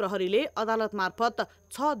कास्की प्रहरीले अदालत मार्फत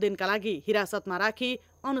 6 दिनका लागि हिरासतमा राखी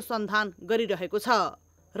अनुसन्धान गरिरहेको छ।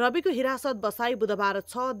 रविको हिरासत बसाई बुधबार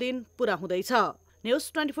 6 दिन पूरा हुँदैछ। न्युज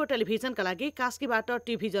 24 टेलिभिजनका लागि कास्कीबाट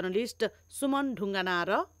टिभी जर्नलिस्ट सुमन ढुङ्गाना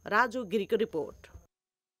र राजु गिरीको रिपोर्ट।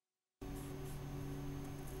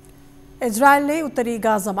 इजरायलले उत्तरी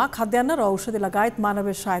गाजामा खाद्यान्न र औषधि लगायत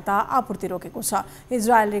मानवीय सहायता आपूर्ति रोकेको छ।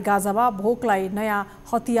 इजरायलले गाजामा भोकलाई नयाँ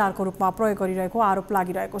हतियारको रूपमा प्रयोग गरिरहेको आरोप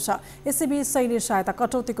लागिरहेको छ। यसैबीच सैन्य सहायता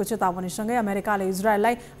कटौतीको चेतावनीसँगै अमेरिकाले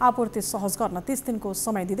इजरायललाई आपूर्ति सहज गर्न 30 दिनको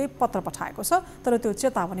समय दिँदै पत्र पठाएको छ। तर त्यो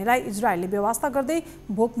चेतावनीलाई इजरायलले बेवास्ता गर्दै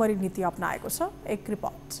भोकमरी नीति अपनाएको छ। एक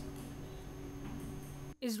रिपोर्ट।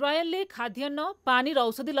 इजरायलले खाद्यान्न, पानी र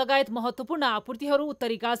औषधि लगायत महत्त्वपूर्ण आपूर्तिहरू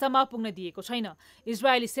उत्तरी गाजामा पुग्न दिएको छैन।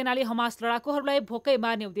 इजरायली सेनाले हमास लडाकुहरूलाई भोकै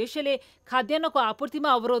मार्ने उद्देश्यले खाद्यान्नको आपूर्तिमा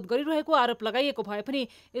अवरोध गरिरहेको आरोप लगाइएको भए पनि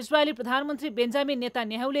इजरायली प्रधानमन्त्री बेन्जामिन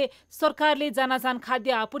नेतान्याहुले सरकारले जानाजान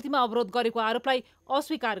खाद्य आपूर्तिमा अवरोध गरेको आरोपलाई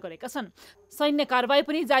अस्वीकार गरेका छन्। सैन्य कारबाही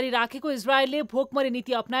पनि जारी राखेको इजरायलले भोकमरी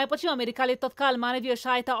नीति अपनाएपछि अमेरिकाले तत्काल मानवीय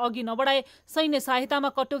सहायता अघि नबढाए सैन्य सहायतामा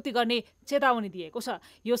कटौती गर्ने चेतावनी दिएको छ।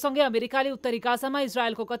 यो सँगै अमेरिकाले उत्तरी गाजामा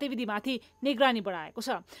इजरायलको गतिविधिमाथि निगरानी बढाएको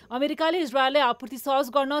छ। अमेरिकाले इजरायललाई आपूर्ति सहज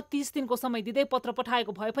गर्न 30 दिनको समय दिँदै पत्र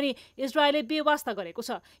पठाएको भए पनि इजरायलले बेवास्ता गरेको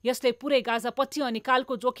छ। यसले पुरै गाजा पछि अनि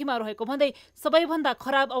कालको जोखिममा रहेको भन्दै सबैभन्दा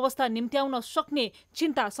खराब अवस्था निम्त्याउन सक्ने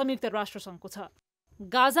चिन्ता संयुक्त राष्ट्रसङ्घको छ।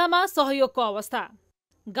 गाजामा सहयोगको अवस्था।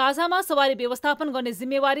 गाजामा सवारी व्यवस्थापन गर्ने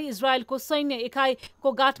जिम्मेवारी इजरायलको सैन्य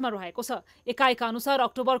एकाइको गाँठमा रहेको छ। एकाइका अनुसार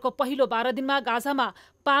अक्टोबरको पहिलो 12 दिनमा गाजामा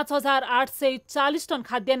 5,840 टन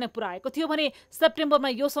खाद्यान्न पुर्याएको थियो भने सेप्टेम्बरमा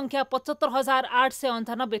यो संख्या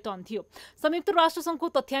 75,898 टन थियो। संयुक्त राष्ट्रसङ्घको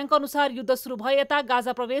तथ्याङ्क अनुसार युद्ध सुरु भए यता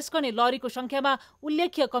गाजा प्रवेश गर्ने लरीको संख्यामा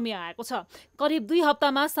उल्लेख्य कमी आएको छ। करिब 2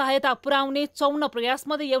 हप्तामा सहायता पुर्याउने 54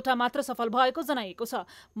 प्रयासमध्ये एउटा मात्र सफल भएको जनाइएको छ।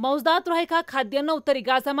 मौजदात रहेका खाद्यान्न उत्तरी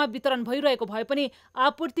गाजामा वितरण भइरहेको भए पनि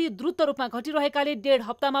आपूर्ति द्रुत रूपमा घटिरहेकाले 1.5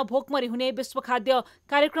 हप्तामा भोकमरी हुने विश्व खाद्य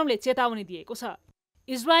कार्यक्रमले चेतावनी दिएको छ।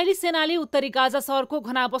 इजरायली सेनाले उत्तरी गाजा शहरको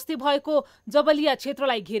घना बस्ती भएको जबलिया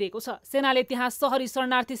क्षेत्रलाई घेरेको छ। सेनाले त्यहाँ सहरी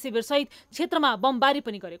शरणार्थी शिविरसहित क्षेत्रमा बमबारी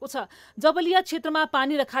पनि गरेको छ। जबलिया क्षेत्रमा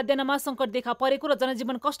पानी र खाद्यान्नमा सङ्कट देखा परेको र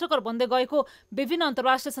जनजीवन कष्टकर बन्दै गएको विभिन्न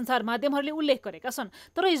अन्तर्राष्ट्रिय सञ्चार माध्यमहरूले उल्लेख गरेका छन्।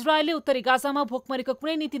 तर इजरायलले उत्तरी गाजामा भोकमरीको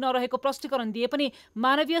कुनै नीति नरहेको प्रष्टीकरण दिए पनि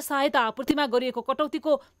मानवीय सहायता आपूर्तिमा गरिएको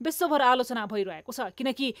कटौतीको विश्वभर आलोचना भइरहेको छ,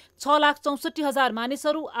 किनकि 6,64,000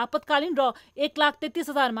 मानिसहरू आपतकालीन र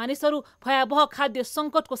 1,33,000 मानिसहरू भयावह खाद्य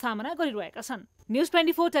सङ्कटको सामना गरिरहेका छन्। न्युज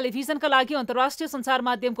 24 टेलिभिजनका लागि अन्तर्राष्ट्रिय सञ्चार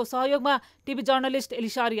माध्यमको सहयोगमा टिभी जर्नलिस्ट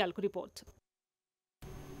एलिसा रियालको रिपोर्ट।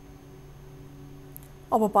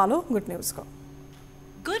 अब पालो गुड न्युजको।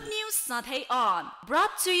 गुड न्युज सधैँ on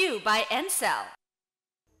brought to you by Ncell.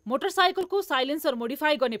 मोटरसाइकलको silencer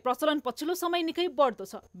modify गर्ने प्रचलन पछिल्लो समय निकै बढ्दो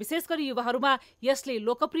छ। विशेष गरी युवाहरूमा यसले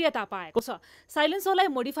लोकप्रियता पाएको छ। साइलेन्सरलाई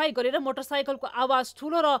मोडिफाई गरेर मोटरसाइकलको आवाज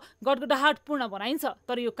ठूलो र गडगडाहटपूर्ण बनाइन्छ,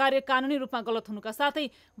 तर यो कार्य कानुनी रूपमा गलत हुनुका साथै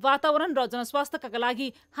वातावरण र जनस्वास्थ्यका लागि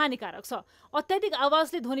हानिकारक छ। अत्याधिक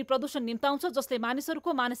आवाजले ध्वनि प्रदूषण निम्ताउँछ, जसले मानिसहरूको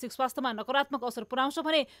मानसिक स्वास्थ्यमा नकारात्मक असर पुर्याउँछ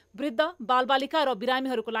भने वृद्ध, बालबालिका र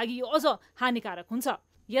बिरामीहरूको लागि यो अझ हानिकारक हुन्छ।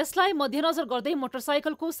 यसलाई मध्यनजर गर्दै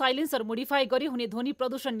मोटरसाइकलको साइलेन्सर मोडिफाई गरी हुने ध्वनि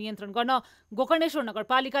प्रदूषण नियन्त्रण गर्न गोकर्णेश्वर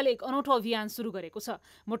नगरपालिकाले एक अनौठो अभियान सुरु गरेको छ।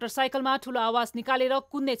 मोटरसाइकलमा ठूलो आवाज निकालेर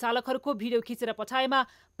कुद्ने चालकहरूको भिडियो खिचेर पठाएमा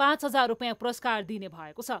 5,000 रुपियाँ पुरस्कार दिने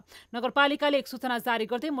भएको छ। नगरपालिकाले एक सूचना जारी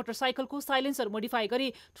गर्दै मोटरसाइकलको साइलेन्सर मोडिफाई गरी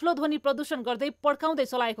ठूलो ध्वनि प्रदूषण गर्दै पड्काउँदै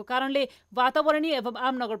चलाएको कारणले वातावरणीय एवं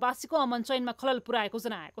आम नगरवासीको अमन चयनमा खलल पुर्याएको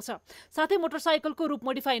जनाएको छ। साथै मोटरसाइकलको रूप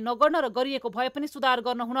मोडिफाई नगर्न र गरिएको भए पनि सुधार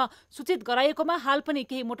गर्न हुन सूचित गराएकोमा हाल पनि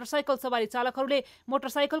केही मोटरसाइकल सवारी चालकहरूले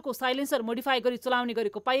मोटरसाइकलको साइलेन्सर मोडिफाई गरी चलाउने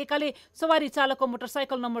गरेको पाइएकाले सवारी चालकको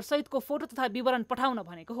मोटरसाइकल नम्बर सहितको फोटो तथा विवरण पठाउन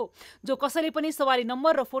भनेको हो। जो कसैले पनि सवारी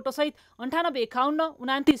नम्बर र फोटो सहित 98 51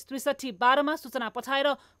 29 63 12 मा सूचना पठाएर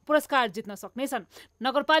पुरस्कार जित्न सक्नेछन्।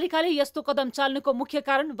 नगरपालिकाले यस्तो कदम चाल्नुको मुख्य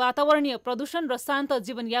कारण वातावरणीय प्रदूषण र शान्त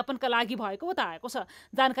जीवनयापनका लागि भएको बताएको छ।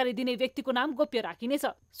 जानकारी दिने व्यक्तिको नाम गोप्य राखिनेछ।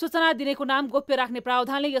 सूचना दिनेको नाम गोप्य राख्ने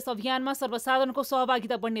प्रावधानले यस अभियानमा सर्वसाधारणको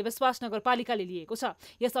सहभागिता बढ्ने विश्वास नगरपालिकाले लिएको छ।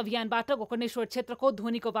 यस अभियानबाट गोकर्णेश्वर क्षेत्रको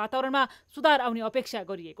ध्वनिको वातावरणमा सुधार आउने अपेक्षा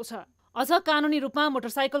गरिएको छ। अझ कानुनी रूपमा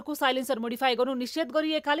मोटरसाइकलको साइलेन्सर मोडिफाई गर्नु निषेध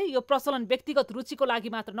गरिएकाले यो प्रचलन व्यक्तिगत रुचिको लागि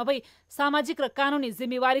मात्र नभई सामाजिक र कानुनी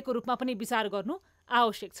जिम्मेवारीको रूपमा पनि विचार गर्नु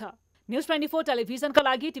आवश्यक छ। न्युज 24 टेलिभिजनका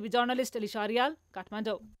लागि TV journalist Elisa riyal,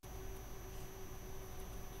 Kathmandu.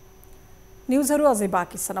 न्युजहरू अझै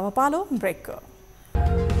बाँकी छन्, अब पालो ब्रेक।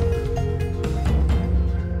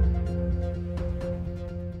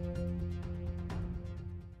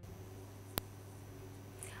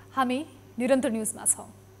 हामी निरन्तर न्युजमा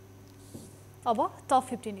छौँ। अब टप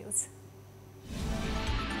 50 न्युज।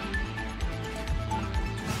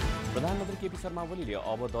 प्रधानमन्त्री केपी शर्मा ओलीले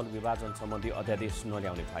अब दल विभाजन सम्बन्धी अध्यादेश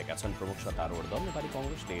नल्याउने भएका छन्। प्रमुख सत्तारूढ दल नेपाली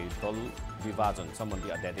कांग्रेसले दल विभाजन सम्बन्धी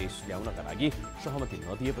अध्यादेश ल्याउनका लागि सहमति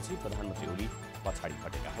नदिएपछि प्रधानमन्त्री ओली पछाडि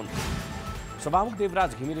हटेका हुन्। सभामुख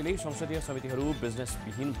देवराज घिमिरेले संसदीय समितिहरू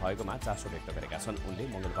बिजनेसविहीन भएकोमा चासो व्यक्त गरेका छन्। उनले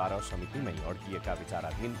मङ्गलबार समितिमै अड्किएका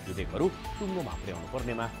विचाराधीन विधेयकहरू टुङ्गोमा पुर्याउनु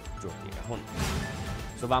पर्नेमा जोड दिएका हुन्।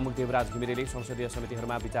 सभामुख देवराज घिमिरेले संसदीय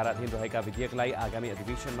समितिहरूमा विचाराधीन रहेका विधेयकलाई आगामी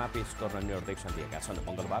अधिवेशनमा पेश गर्न निर्देशन दिएका छन्।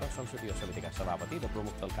 मङ्गलबार संसदीय समितिका सभापति र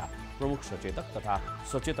प्रमुख दलका प्रमुख सचेतक तथा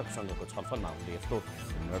सचेतक संघको छलफलमा उनले यस्तो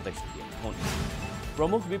निर्देशन दिएका हुन्।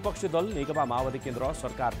 प्रमुख विपक्षी दल नेकपा माओवादी केन्द्र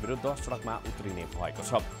सरकार विरुद्ध सडकमा उत्रिने भएको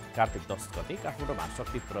छ। कार्तिक 10 गते काठमाडौँमा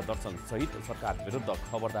शक्ति प्रदर्शन सहित सरकार विरुद्ध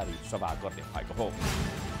खबरदारी सभा गर्ने भएको हो।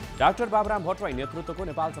 डाक्टर बाबुराम भट्टराई नेतृत्वको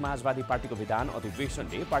नेपाल समाजवादी पार्टीको विधान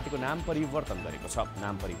अधिवेशनले पार्टीको नाम परिवर्तन गरेको छ।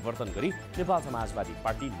 नाम परिवर्तन गरी नेपाल समाजवादी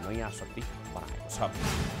पार्टी नयाँ शक्ति बनाएको छ।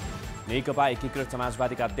 नेकपा एकीकृत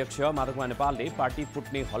समाजवादीका अध्यक्ष माधवकुमार नेपालले पार्टी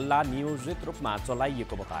फुट्ने हल्ला नियोजित रूपमा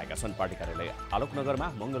चलाइएको बताएका छन्। पार्टी कार्यालय आलोकनगरमा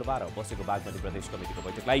मङ्गलबार बसेको बागमती प्रदेश कमिटिको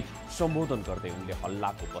बैठकलाई सम्बोधन गर्दै उनले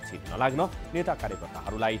हल्लाको पछि नलाग्न नेता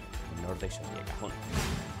कार्यकर्ताहरूलाई निर्देशन दिएका हुन्।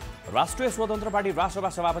 राष्ट्रिय स्वतन्त्र पार्टी रासपा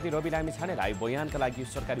सभापति रवि लामिछानेलाई बयानका लागि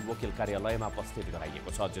सरकारी वकिल कार्यालयमा उपस्थित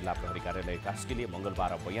गराइएको छ। जिल्ला प्रहरी कार्यालय कास्कीले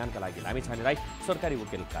मङ्गलबार बयानका लागि लामिछानेलाई सरकारी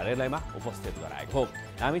वकिल कार्यालयमा उपस्थित गराएको हो।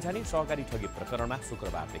 लामिछाने सहकारी ठगी प्रकरणमा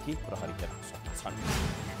शुक्रबारदेखि प्रहरी हिरासतमा छन्।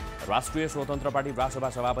 राष्ट्रिय स्वतन्त्र पार्टी रासपा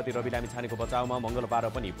सभापति रवि लामिछानेको बचाउमा मंगलबार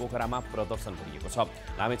पनि पोखरामा प्रदर्शन गरिएको छ।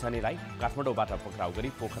 लामिछानेलाई काठमाडौँबाट पक्राउ गरी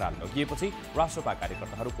पोखरा लगिएपछि रासपा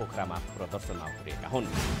कार्यकर्ताहरू पोखरामा प्रदर्शनमा उत्रिएका हुन्।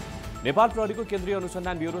 नेपाल प्रहरीको केन्द्रीय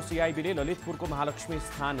अनुसन्धान ब्युरो सीआईबीले ललितपुरको महालक्ष्मी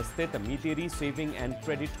स्थान स्थित मितेरी सेभिङ एन्ड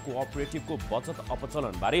क्रेडिट कोअपरेटिभको बचत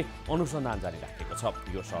अपचलनबारे अनुसन्धान जारी राखेको छ।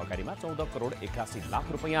 यो सहकारीमा 14 करोड 81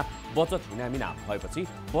 लाख रुपैयाँ बचत हिनामिना भएपछि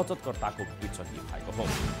बचतकर्ताको बिचल्ली भएको हो।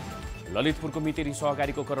 ललितपुरको मितेरी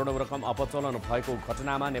सहकारीको करोडौं रकम अपचलन भएको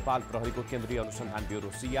घटनामा नेपाल प्रहरीको केन्द्रीय अनुसन्धान ब्युरो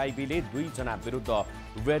सीआईबीले 2 जना विरुद्ध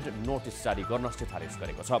रेड नोटिस जारी गर्न सिफारिस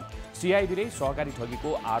गरेको छ। सीआईबीले सहकारी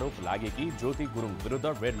ठगीको आरोप लागेकी ज्योति गुरुङ विरुद्ध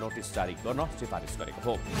रेड नोटिस जारी गर्न सिफारिस गरेको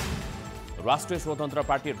हो। राष्ट्रिय स्वतन्त्र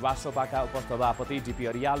पार्टी रासपाका उपसभापति डीपी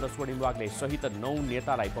अरियाल र स्वर्णिम वाग्ले सहित 9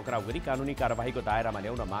 नेतालाई पक्राउ गरी कानुनी कार्यवाहीको दायरामा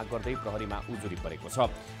ल्याउन माग गर्दै प्रहरीमा उजुरी परेको छ।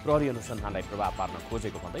 प्रहरी अनुसन्धानलाई प्रभाव पार्न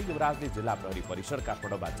खोजेको भन्दै युवराजले जिल्ला प्रहरी परिसर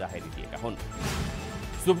काठमाडौँमा जाहेरी दिएका हुन्।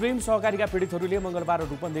 सुप्रिम सहकारीका पीडितहरूले मंगलबार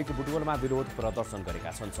रूपन्देहीको बुटवलमा विरोध प्रदर्शन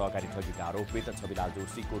गरेका छन्। सहकारी ठगीका आरोपित छविलाल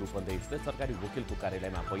जोशीको रूपन्देही स्थित सरकारी वकिलको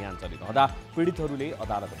कार्यालयमा बयान चलिरहँदा पीडितहरूले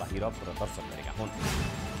अदालत बाहिर प्रदर्शन गरेका हुन्।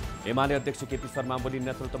 एमाले अध्यक्ष केपी शर्मा ओली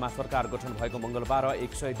नेतृत्वमा सरकार गठन भएको मंगलबार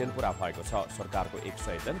 100 दिन पूरा भएको छ। सरकारको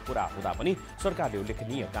 100 दिन पूरा हुँदा पनि सरकारले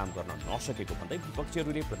उल्लेखनीय काम गर्न नसकेको भन्दै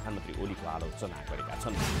विपक्षीहरूले प्रधानमन्त्री ओलीको आलोचना गरेका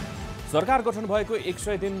छन्। सरकार गठन भएको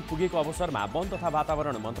 100 दिन पुगेको अवसरमा वन तथा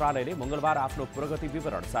वातावरण मन्त्रालयले मंगलबार आफ्नो प्रगति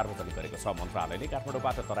विवरण सार्वजनिक गरेको छ। मन्त्रालयले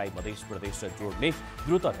काठमाडौँबाट तराई मध्य प्रदेश जोड्ने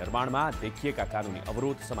द्रुत निर्माणमा देखिएका कानुनी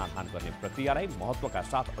अवरोध समाधान गर्ने प्रक्रियालाई महत्त्वका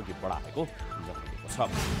साथ अघि बढाएको जनाएको छ।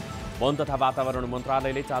 वन तथा वातावरण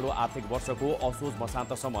मन्त्रालयले चालू आर्थिक वर्षको असोज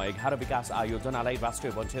मसान्तसम्म 11 विकास आयोजनालाई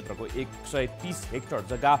राष्ट्रिय वन क्षेत्रको 130 हेक्टर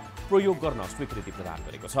जग्गा प्रयोग गर्न स्वीकृति प्रदान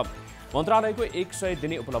गरेको छ। मन्त्रालयको 100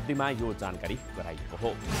 दिने उपलब्धिमा यो जानकारी गराइएको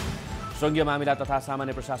हो। संघीय मामिला तथा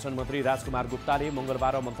सामान्य प्रशासन मन्त्री राजकुमार गुप्ताले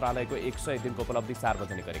मंगलबार मन्त्रालयको 100 दिनको उपलब्धि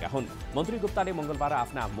सार्वजनिक गरेका हुन्। मन्त्री गुप्ताले मंगलबार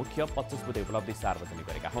आफ्ना मुख्य 25 बुँदे उपलब्धि सार्वजनिक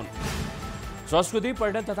गरेका हुन्। संस्कृति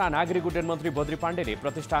पर्यटन तथा नागरिक उड्डयन मन्त्री बद्री पाण्डेले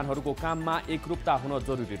प्रतिष्ठानहरूको काममा एकरूपता हुन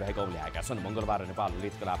जरुरी रहेको उल्लेखेका छन्। मंगलबार नेपाल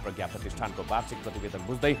ललितकला प्रज्ञा प्रतिष्ठानको वार्षिक प्रतिवेदन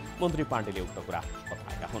बुझ्दै मन्त्री पाण्डेले उक्त कुरा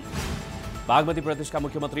बताएका हुन्। बागमती प्रदेशका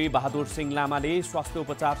मुख्यमन्त्री बहादुर सिंह लामाले स्वास्थ्य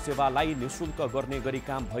उपचार सेवालाई निःशुल्क गर्ने गरी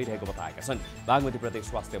काम भइरहेको बताएका छन्। बागमती प्रदेश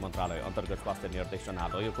स्वास्थ्य मन्त्रालय अन्तर्गत स्वास्थ्य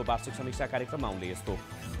निर्देशनालयको वार्षिक समीक्षा कार्यक्रममा उनले यस्तो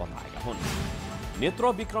बताएका हुन्। नेत्र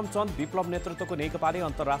विक्रम चन्द विप्लव नेतृत्वको नेकपाले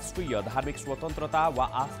अन्तर्राष्ट्रिय धार्मिक स्वतन्त्रता वा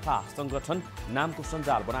आस्था संगठन नामको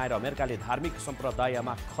सञ्जाल बनाएर अमेरिकाले धार्मिक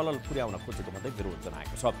सम्प्रदायमा खलल पुर्याउन खोजेको भन्दै विरोध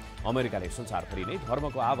जनाएको छ। अमेरिकाले संसारभरि नै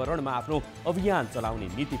धर्मको आवरणमा आफ्नो अभियान चलाउने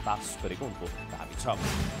नीति पास गरेको उनको दाबी छ।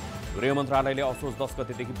 गृह मन्त्रालयले असोज 10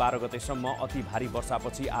 गतेदेखि 12 गतेसम्म अति भारी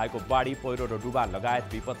वर्षापछि आएको बाढी पहिरो र डुबान लगायत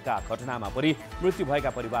विपदका घटनामा परि मृत्यु भएका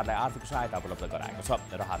परिवारलाई आर्थिक सहायता उपलब्ध गराएको छ।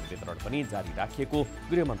 राहत वितरण पनि जारी राखिएको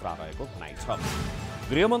गृह मन्त्रालयको भनाइ छ।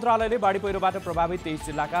 गृह मन्त्रालयले बाढी पहिरोबाट प्रभावित 23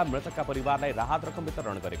 जिल्लाका मृतकका परिवारलाई राहत रकम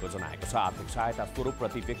वितरण गरेको जनाएको छ। आर्थिक सहायता स्वरूप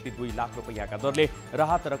प्रति व्यक्ति 2 लाख रुपैयाँका दरले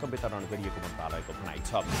राहत रकम वितरण गरिएको मन्त्रालयको भनाइ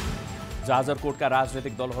छ। जाजरकोटका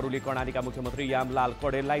राजनैतिक दलहरूले कर्णालीका मुख्यमन्त्री यामलाल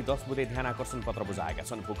कडेललाई 10 बुँदे ध्यानाकर्षण पत्र बुझाएका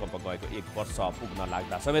छन्। भूकम्प गएको 1 वर्ष पुग्न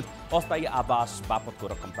लाग्दा समेत अस्थायी आवास बापतको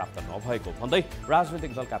रकम प्राप्त नभएको भन्दै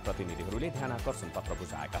राजनैतिक दलका प्रतिनिधिहरूले ध्यानाकर्षण पत्र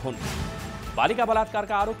बुझाएका हुन्। बालिका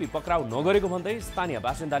बलात्कारका आरोपी पक्राउ नगरेको भन्दै स्थानीय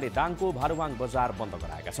बासिन्दाले दाङको भालुवाङ बजार बन्द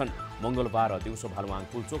गराएका छन्। मंगलबार दिउँसो भालुवाङ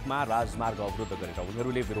पुलचोकमा राजमार्ग अवरुद्ध गरेर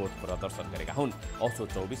उनीहरूले विरोध प्रदर्शन गरेका हुन्। असोज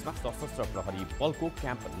 24 मा सशस्त्र प्रहरी बलको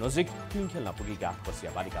क्याम्प नजिक टिम खेल्न पुगेका 8 वर्षीय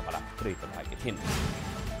बालिका बलात्कृत भएकी थिइन्।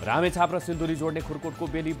 रामेछाप र सिन्धुली जोड्ने खुरकोटको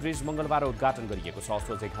बेली ब्रिज मंगलबार उद्घाटन गरिएको छ।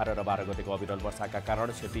 असोज 11 र 12 गतेको अविरल वर्षाका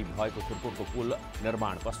कारण क्षति भएको खुरकोटको पुल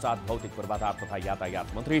निर्माण पश्चात भौतिक पूर्वाधार तथा यातायात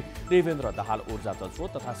मन्त्री देवेन्द्र दाहाल, ऊर्जा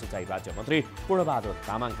जलस्रोत तथा सिंचाई राज्य मन्त्री पूर्णबहादुर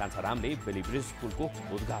तामाङ कान्छारामले बेली ब्रिज पुलको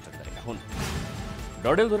उद्घाटन गरेका हुन्।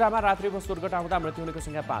 डडेलधुरामा रात्रि बस दुर्घटना हुँदा मृत्यु हुनेको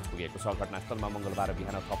संख्या 5 पुगेको छ। घटनास्थलमा मंगलबार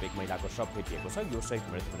बिहान थप 1 महिलाको शव भेटिएको छ। यो सहित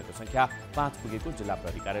मृत्यु हुनेको संख्या 5 पुगेको जिल्ला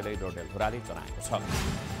प्रहरी कार्यालय डडेलधुराले जनाएको छ।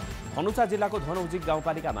 धनुषा जिल्लाको धनौजी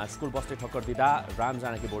गाउँपालिकामा स्कुल बसले ठक्कर दिँदा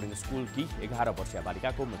रामजानकी बोर्डिङ स्कुलकी 11 वर्षीय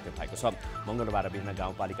बालिकाको मृत्यु भएको छ। मंगलबार बिहान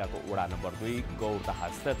गाउँपालिकाको वडा नम्बर 2 गौरदाहा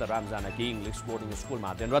स्थित रामजानकी इङ्ग्लिस बोर्डिङ स्कुलमा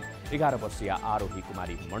अध्ययनरत 11 वर्षीय आरोही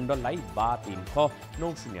कुमारी मण्डललाई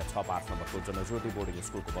 3ख9065 नम्बरको जनज्योति बोर्डिङ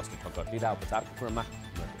स्कुलको बसले ठक्कर दिँदा उपचारको क्रममा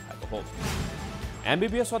मृत्यु भएको हो।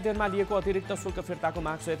 एमबीबीएस अध्ययनमा लिएको अतिरिक्त शुल्क फिर्ताको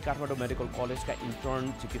मागसहित काठमाडौँ मेडिकल कलेजका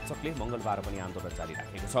इन्टर्न चिकित्सकले मंगलबार पनि आन्दोलन जारी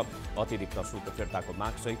राखेको छ। अतिरिक्त शुल्क फिर्ताको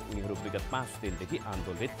मागसहित उनीहरू विगत 5 दिनदेखि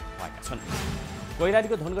आन्दोलित भएका छन्।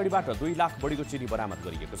 कैलालीको धनगढीबाट 2 लाख बढीको चिनी बरामद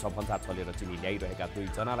गरिएको छ। भन्सार छलेर चिनी ल्याइरहेका 2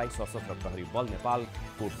 जनालाई सशस्त्र प्रहरी बल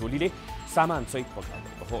नेपालको टोलीले सामानसहित पक्राउ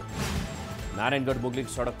गरेको हो। नारायणगढ मुगलिक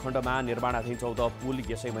सडक खण्डमा निर्माणाधीन 14 पुल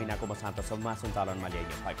यसै महिनाको मसान्तसम्ममा सञ्चालनमा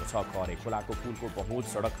ल्याइने भएको छ। खरे खोलाको पुलको पहुँच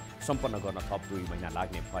सडक सम्पन्न गर्न थप 2 महिना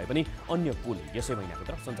लाग्ने भए पनि अन्य पुल यसै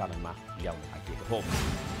महिनाभित्र सञ्चालनमा ल्याउन लागेको हो।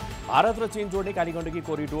 भारत र चीन जोड्ने कालीगण्डकी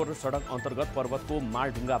कोरिडोर सडक अन्तर्गत पर्वतको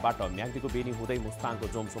मालढुङ्गाबाट म्याग्दीको बेनी हुँदै मुस्ताङको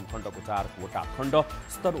जोमसोम खण्डको 4वटा खण्ड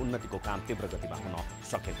स्तर उन्नतिको काम तीव्र गतिमा हुन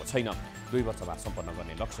सकेको छैन। 2 वर्षमा सम्पन्न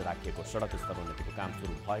गर्ने लक्ष्य राखिएको सडक स्तर उन्नतिको काम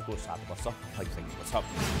सुरु भएको 7 वर्ष भइसकेको छ।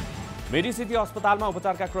 मेडिसिटी अस्पतालमा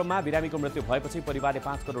उपचारका क्रममा बिरामीको मृत्यु भएपछि परिवारले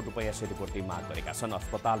 5 करोड रुपैयाँ क्षतिपूर्ति माग गरेका छन्।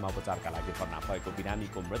 अस्पतालमा उपचारका लागि भर्ना भएको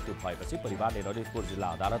बिरामीको मृत्यु भएपछि परिवारले ललितपुर जिल्ला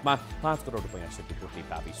अदालतमा 5 करोड रुपैयाँ क्षतिपूर्ति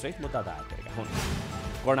दाबीसहित मुद्दा दायर गरेका हुन्।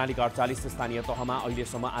 कर्णालीका 48 स्थानीय तहमा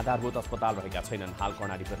अहिलेसम्म आधारभूत अस्पताल रहेका छैनन्। हाल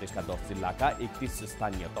कर्णाली प्रदेशका 10 जिल्लाका 31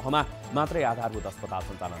 स्थानीय तहमा मात्रै आधारभूत अस्पताल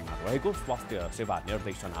सञ्चालनमा रहेको स्वास्थ्य सेवा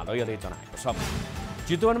निर्देशनालयले जनाएको छ।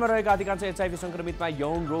 चितवनमा रहेका अधिकांश एचआईभी संक्रमितमा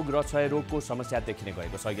यौन रोग र क्षयरोगको समस्या देखिने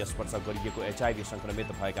गएको छ। यस वर्ष गरिएको एचआईभी संक्रमित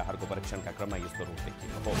भएकाहरूको परीक्षणका क्रममा यस्तो रोग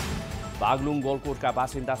देखिएको हो। बागलुङ गोलकोटका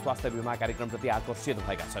बासिन्दा स्वास्थ्य बिमा कार्यक्रमप्रति आकर्षित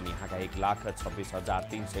भएका छन्। यहाँका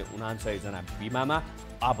 1,26,379 जना बिमामा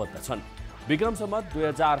आबद्ध छन्। विक्रम सम्वत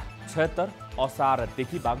 2076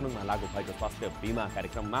 असारदेखि बागलुङमा लागू भएको स्वास्थ्य बिमा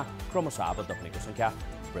कार्यक्रममा क्रमशः आबद्ध हुनेको संख्या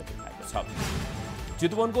वृद्धि भएको छ।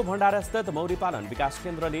 चितवनको भण्डारास्थित मौरी पालन विकास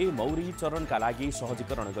केन्द्रले मौरी चरणका लागि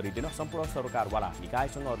सहजीकरण गरिदिन सम्पूर्ण सरकारवाला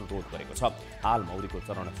निकायसँग अनुरोध गरेको छ। हाल मौरीको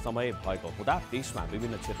चरण समय भएको हुँदा देशमा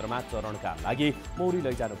विभिन्न क्षेत्रमा चरणका लागि मौरी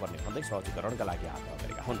लैजानुपर्ने भन्दै सहजीकरणका लागि आग्रह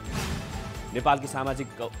गरेका हुन्। नेपालकी सामाजिक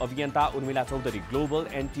अभियन्ता Urmila Chaudhary global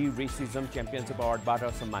anti racism championship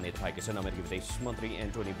अवार्डबाट सम्मानित भएकी छन्। अमेरिकी विदेश मन्त्री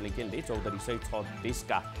एन्टोनी ब्लिङ्केनले चौधरीसहित 6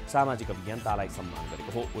 देशका सामाजिक अभियन्तालाई सम्मान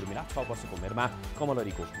गरेको हो। उर्मिला 6 वर्षको उमेरमा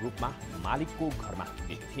कमलरीको रूपमा मालिकको घरमा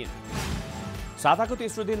हिँडेकी थिइन्। साताको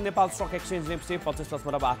तेस्रो दिन नेपाल स्टक एक्सचेन्ज नेप्से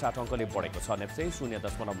 25.88 अङ्कले बढेको छ। नेप्से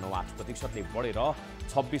 0.98%ले बढेर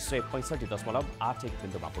 2665.81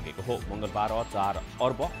 बिन्दुमा पुगेको हो। मङ्गलबार 4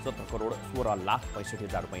 अर्ब 17 करोड 16 लाख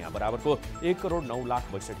 65,000 रुपैयाँ बराबरको 1 करोड 9 लाख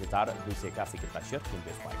 62,281 किता सेयर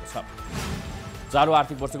किनबेच भएको छ। चालु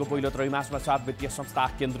आर्थिक वर्षको पहिलो त्रैमासमा 7 वित्तीय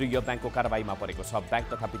संस्था केन्द्रीय ब्याङ्कको कारबाहीमा परेको छ।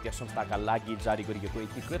 ब्याङ्क तथा वित्तीय संस्थाका लागि जारी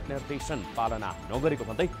गरिएको एकीकृत निर्देशन पालना नगरेको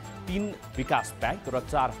भन्दै 3 विकास ब्याङ्क र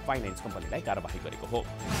 4 फाइनेन्स कम्पनीलाई कारबाही गरेको हो।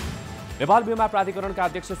 नेपाल बीमा प्राधिकरणका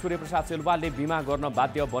अध्यक्ष सूर्यप्रसाद सिलवालले बीमा गर्न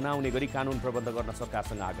बाध्य बनाउने गरी कानुन प्रबन्ध गर्न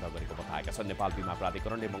सरकारसँग आग्रह गरेको बताएका छन्। नेपाल बीमा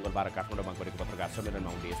प्राधिकरणले मङ्गलबार काठमाडौँमा गरेको पत्रकार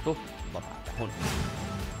सम्मेलनमा उनले यस्तो बताएका हुन्।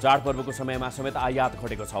 चाडपर्वको समयमा समेत आयात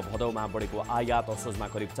घटेको छ। भदौमा बढेको आयात असोजमा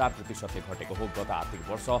करिब 4% घटेको हो। गत आर्थिक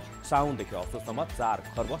वर्ष साउनदेखि असोजसम्म 4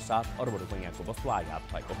 खर्ब 7 अर्ब रुपैयाँको वस्तु आयात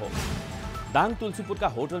भएको हो। दाङ तुलसीपुरका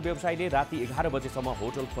होटल व्यवसायीले राति 11 बजेसम्म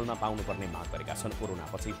होटल खोल्न पाउनुपर्ने माग गरेका छन्।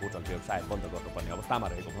 कोरोनापछि होटल व्यवसाय बन्द गर्नुपर्ने अवस्थामा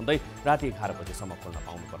रहेको भन्दै राति 11 बजेसम्म खोल्न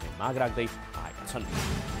पाउनुपर्ने माग राख्दै आएका छन्।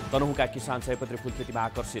 तनहुँका किसान सयपत्री फुल खेतीमा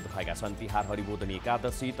आकर्षित भएका छन्। तिहार हरिबोधनी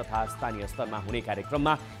एकादशी तथा स्थानीय स्तरमा हुने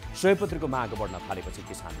कार्यक्रममा सयपत्रीको माग बढ्न थालेपछि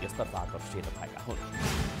किसान यसतर्फ आकर्षित भएका हुन्।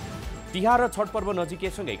 तिहार र छठ पर्व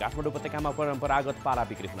नजिकैसँगै काठमाडौँ उपत्यकामा परम्परागत पाला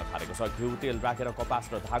बिक्री हुन थालेको छ। घिउ तेल राखेर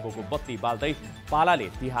कपास र धागोको बत्ती बाल्दै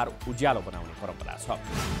पालाले तिहार उज्यालो बनाउने परम्परा छ।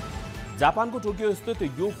 जापानको टोकियो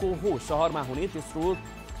स्थित योकोहो शहरमा हुने तेस्रो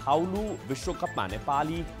थाउलु विश्वकपमा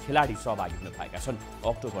नेपाली खेलाडी सहभागी हुन पाएका छन्।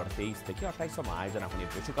 अक्टोबर 23 देखि 28 सम्म आयोजना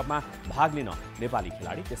हुने विश्वकपमा भाग लिन नेपाली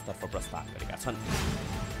खेलाडी त्यसतर्फ प्रस्थान गरेका छन्।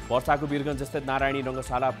 वर्षाको वीरगञ्ज स्थित नारायणी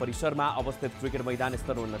रङ्गशाला परिसरमा अवस्थित क्रिकेट मैदान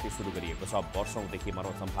स्तर उन्नति सुरु गरिएको छ। वर्षौंदेखि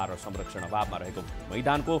मरौसम्भार र संरक्षण अभावमा रहेको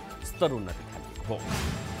मैदानको स्तर उन्नति थालिएको हो।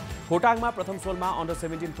 खोटाङमा प्रथम सोलमा अन्डर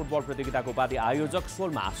 17 फुटबल प्रतियोगिताको उपाधि आयोजक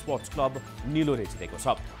सोलमा स्पोर्ट्स क्लब निलोले जितेको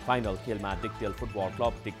छ। फाइनल खेलमा दिक्तेल फुटबल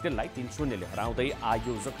क्लब दिक्तेललाई 3-0ले हराउँदै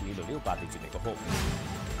आयोजक निलोले उपाधि जितेको हो।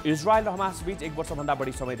 इजरायल र हमास बीच 1 वर्षभन्दा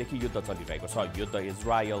बढी समयदेखि युद्ध चलिरहेको छ। युद्ध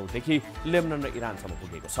इजरायलदेखि लेबनन र इरानसम्म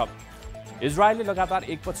पुगेको छ। इजरायलले लगातार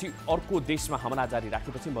एकपछि अर्को देशमा हमला जारी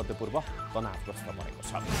राखेपछि मध्यपूर्व तनावग्रस्त बनेको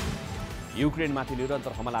छ। युक्रेनमाथि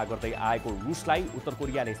निरन्तर हमला गर्दै आएको रुसलाई उत्तर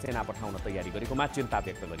कोरियाले सेना पठाउन तयारी गरेकोमा चिन्ता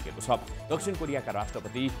व्यक्त गरिएको छ। दक्षिण कोरियाका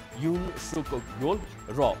राष्ट्रपति युन सुक योल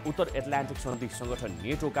र उत्तर एटलान्टिक सन्धि संगठन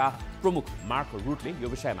नेटोका प्रमुख मार्क रुटले यो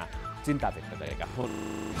विषयमा चिन्ता व्यक्त गरेका हुन्।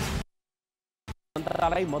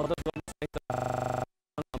 जनतालाई मद्दत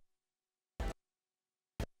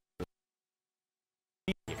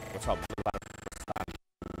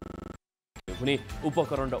हुने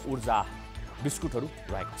उपकरण र ऊर्जा बिस्कुटहरू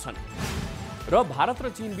रहेका छन्। र भारत र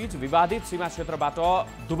चीन बीच विवादित सीमा क्षेत्रबाट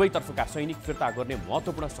दुवैतर्फका सैनिक फिर्ता गर्ने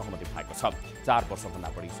महत्त्वपूर्ण सहमति भएको छ। 4 वर्षभन्दा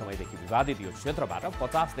बढी समयदेखि विवादित यो क्षेत्रबाट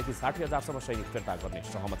 50 देखि 60 हजारसम्म सैनिक फिर्ता गर्ने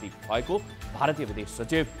सहमति भएको भारतीय विदेश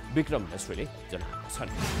सचिव विक्रम मिश्रले जनाएका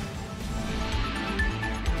छन्।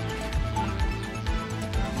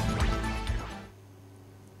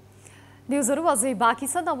 न्युजहरू अझै बाँकी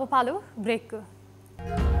छन्, अब पालो ब्रेकको।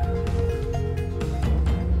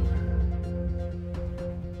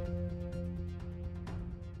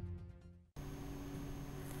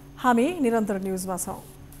 हामी निरन्तर न्युजमा छौँ।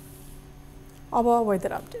 अब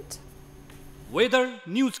वेदर अपडेट। वेदर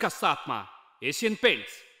न्युजका साथमा एसियन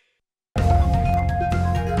पेन्ट्स।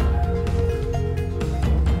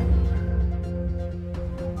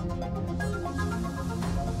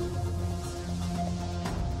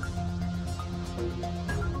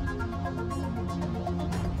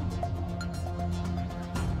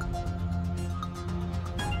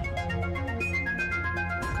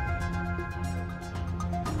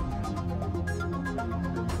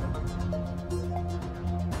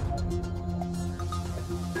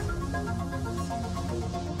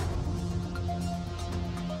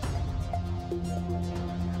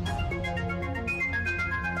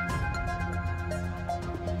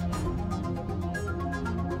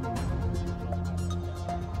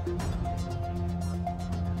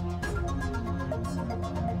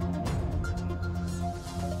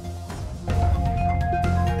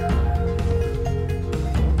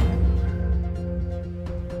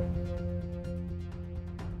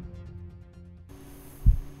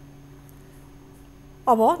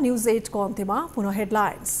 अब न्युज 8 को अन्त्यमा पुनः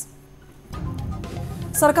हेडलाइन्स।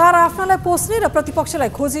 सरकार आफ्नालाई पोस्ने र प्रतिपक्षलाई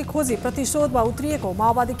खोजी खोजी प्रतिशोधमा उत्रिएको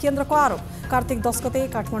माओवादी केन्द्रको आरोप। कार्तिक 10 गते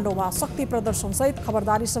काठमाडौँमा शक्ति प्रदर्शनसहित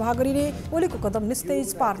खबरदारी सभा गरिने ओलीको कदम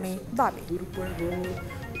निस्तेज पार्ने दाबी।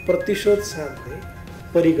 प्रतिशोध साध्ने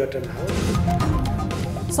परिघटना हो।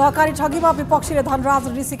 सहकारी ठगीमा विपक्षीले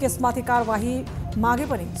धनराज ऋषिकेशमाथि कारवाही मागे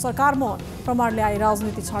पनि सरकार मौन। प्रमाण ल्याई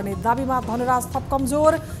राजनीति छर्ने दाबीमा धनराज थप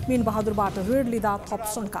कमजोर। मीन बहादुरबाट ऋण लिँदा थप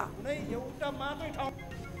शङ्का।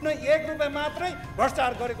 एक रुपैयाँ मात्रै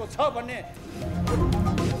भ्रष्टाचार गरेको छ भन्ने।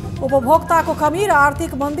 उपभोक्ताको कमी र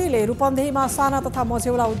आर्थिक मन्दीले रूपन्देहीमा साना तथा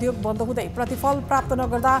मझौला उद्योग बन्द हुँदै प्रतिफल प्राप्त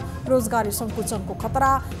नगर्दा रोजगारी सङ्कुचनको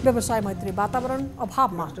खतरा। व्यवसाय मैत्री वातावरण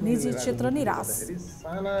अभावमा निजी क्षेत्र निराश।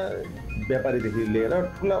 साना व्यापारीदेखि लिएर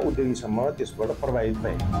ठुला उद्योगीसम्म त्यसबाट प्रभावित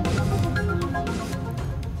भए।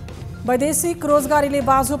 वैदेशिक रोजगारीले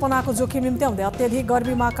बाँझोपनाको जोखिम निम्त्याउँदै अत्याधिक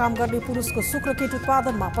गर्मीमा काम गर्ने पुरुषको शुक्र किट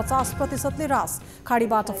उत्पादनमा 50% ह्रास।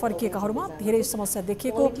 खाडीबाट फर्किएकाहरूमा धेरै समस्या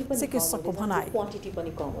देखिएको चिकित्सकको भनाइ।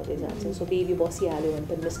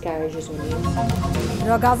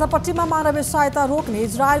 र गाजापट्टीमा मानवीय सहायता रोक्ने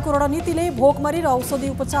इजरायलको रणनीतिले भोकमरी र औषधि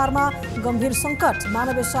उपचारमा गम्भीर सङ्कट।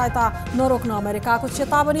 मानवीय सहायता नरोक्न अमेरिकाको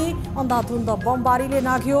चेतावनी। अन्धाधुन्द बमबारीले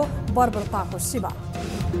नाघ्यो बर्बरताको सीमा।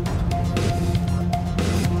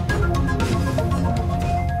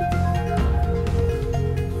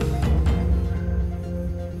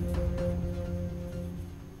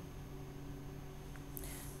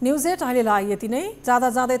 न्युज 8 अहिलेलाई यति नै। जाँदा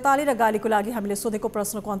जाँदै ताली र गालीको लागि हामीले सोधेको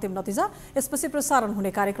प्रश्नको अन्तिम नतिजा यसपछि प्रसारण हुने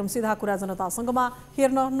कार्यक्रम सिधा कुरा जनतासँगमा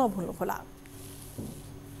हेर्न नभुल्नुहोला।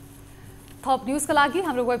 थप न्युजका लागि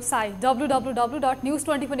हाम्रो वेबसाइट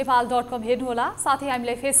www.news24nepal.com हेर्नुहोला। साथै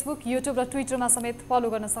हामीलाई फेसबुक, युट्युब र ट्विटरमा समेत फलो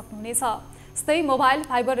गर्न सक्नुहुनेछ। यस्तै मोबाइल,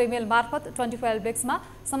 फाइबर र इमेल मार्फत 24L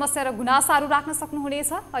समस्या र गुनासाहरू राख्न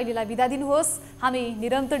सक्नुहुनेछ। अहिलेलाई बिदा दिनुहोस्। हामी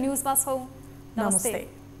निरन्तर न्युजमा छौँ।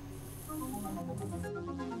 नमस्ते।